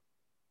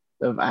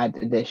sort of add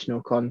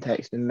additional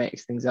context and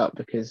mix things up.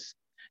 Because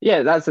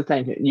that's the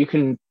thing, you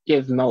can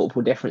give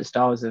multiple different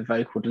styles of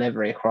vocal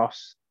delivery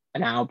across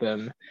an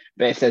album,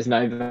 but if there's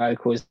no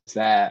vocals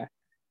there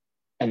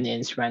and the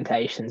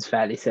instrumentation's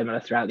fairly similar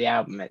throughout the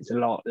album, it's a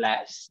lot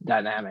less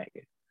dynamic.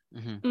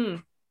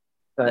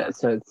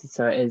 So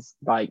it is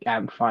like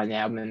amplifying the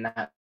album in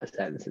that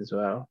sense as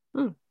well.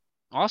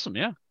 Awesome.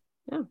 Yeah.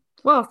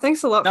 Well,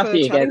 thanks a lot for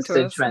chatting against to us.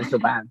 Instrumental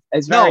band.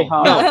 It's very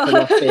hard for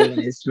not being an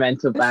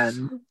instrumental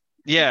band.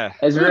 Yeah,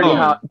 it's really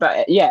hard.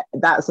 But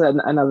that's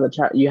another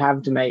track. You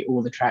have to make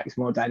all the tracks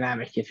more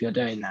dynamic if you're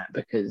doing that,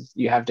 because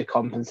you have to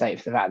compensate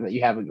for the fact that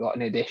you haven't got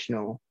an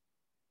additional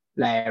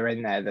layer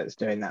in there that's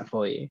doing that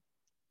for you.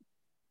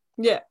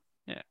 Yeah,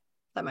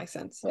 that makes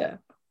sense. Yeah.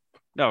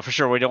 No, for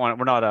sure. We're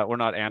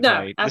not anti.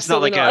 No, it's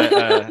not like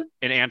absolutely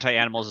an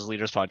anti-animals as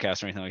leaders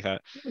podcast or anything like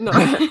that. No.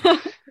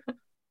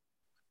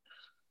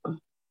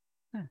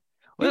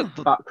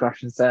 Fuck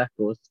Russian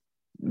circles,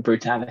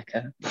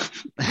 Brütallica.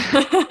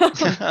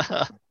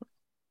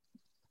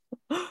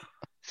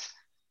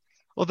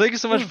 Well, thank you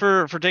so much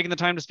for taking the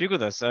time to speak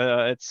with us.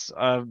 It's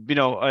I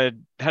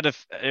had it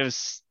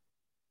was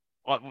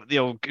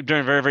during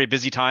a very, very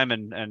busy time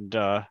and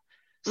stuff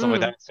like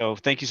that. So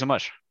thank you so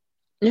much.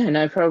 Yeah,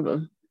 no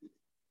problem.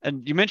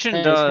 And you mentioned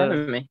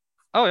having me.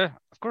 Oh yeah,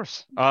 of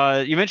course.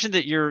 You mentioned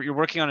that you're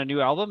working on a new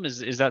album.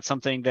 Is that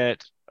something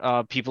that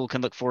people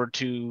can look forward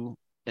to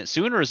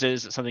soon, or is it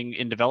something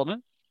in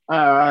development?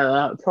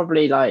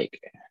 Probably like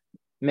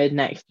mid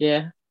next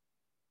year.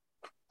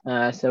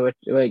 So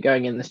we're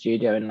going in the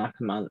studio in like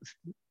a month,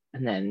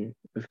 and then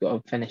we've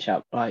got to finish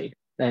up then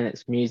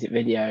it's music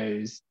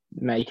videos,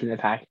 making the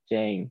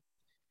packaging,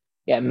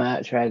 get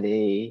merch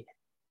ready,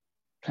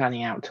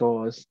 planning out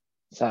tours.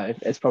 So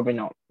it's probably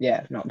not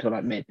until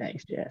like mid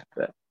next year,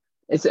 but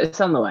it's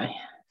on the way.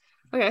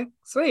 Okay,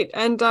 sweet.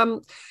 And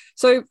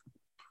so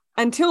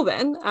until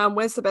then,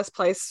 where's the best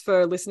place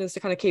for listeners to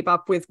kind of keep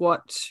up with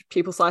what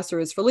Pupil Slicer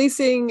is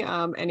releasing,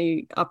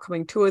 any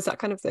upcoming tours, that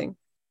kind of thing?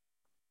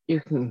 You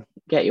can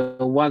get your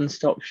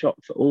one-stop shop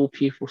for all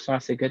Pupil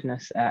Slicer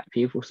goodness at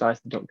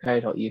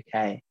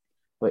pupilslicer.co.uk,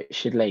 which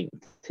should link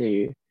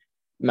to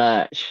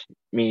merch,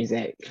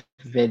 music,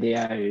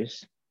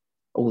 videos,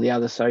 all the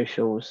other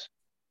socials.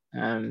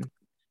 But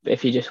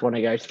if you just want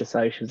to go to the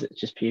socials, it's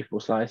just Pupil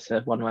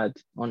Slicer, one word,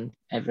 on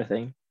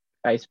everything: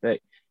 Facebook,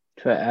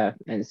 Twitter,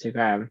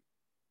 Instagram.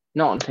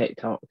 Not on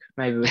TikTok.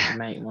 Maybe we can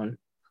make one,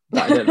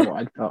 but I don't know what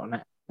I'd put on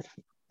it.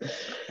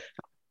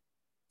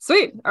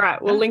 Sweet. All right,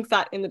 we'll link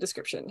that in the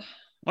description.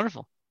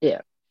 Wonderful.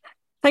 Yeah.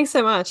 Thanks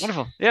so much.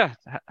 Wonderful. Yeah.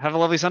 Have a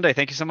lovely Sunday.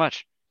 Thank you so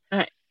much. All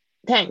right.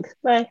 Thanks.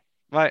 Bye.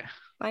 Bye.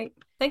 Bye.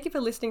 Thank you for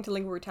listening to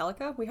Lingüa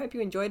Brütallica. We hope you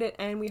enjoyed it,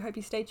 and we hope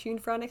you stay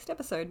tuned for our next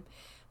episode.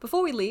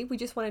 Before we leave, we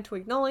just wanted to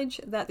acknowledge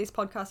that this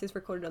podcast is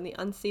recorded on the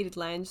unceded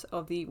lands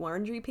of the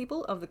Wurundjeri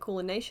people of the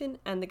Kulin Nation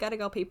and the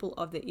Gadigal people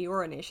of the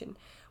Eora Nation.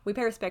 We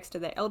pay respects to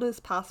their elders,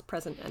 past,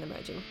 present, and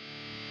emerging.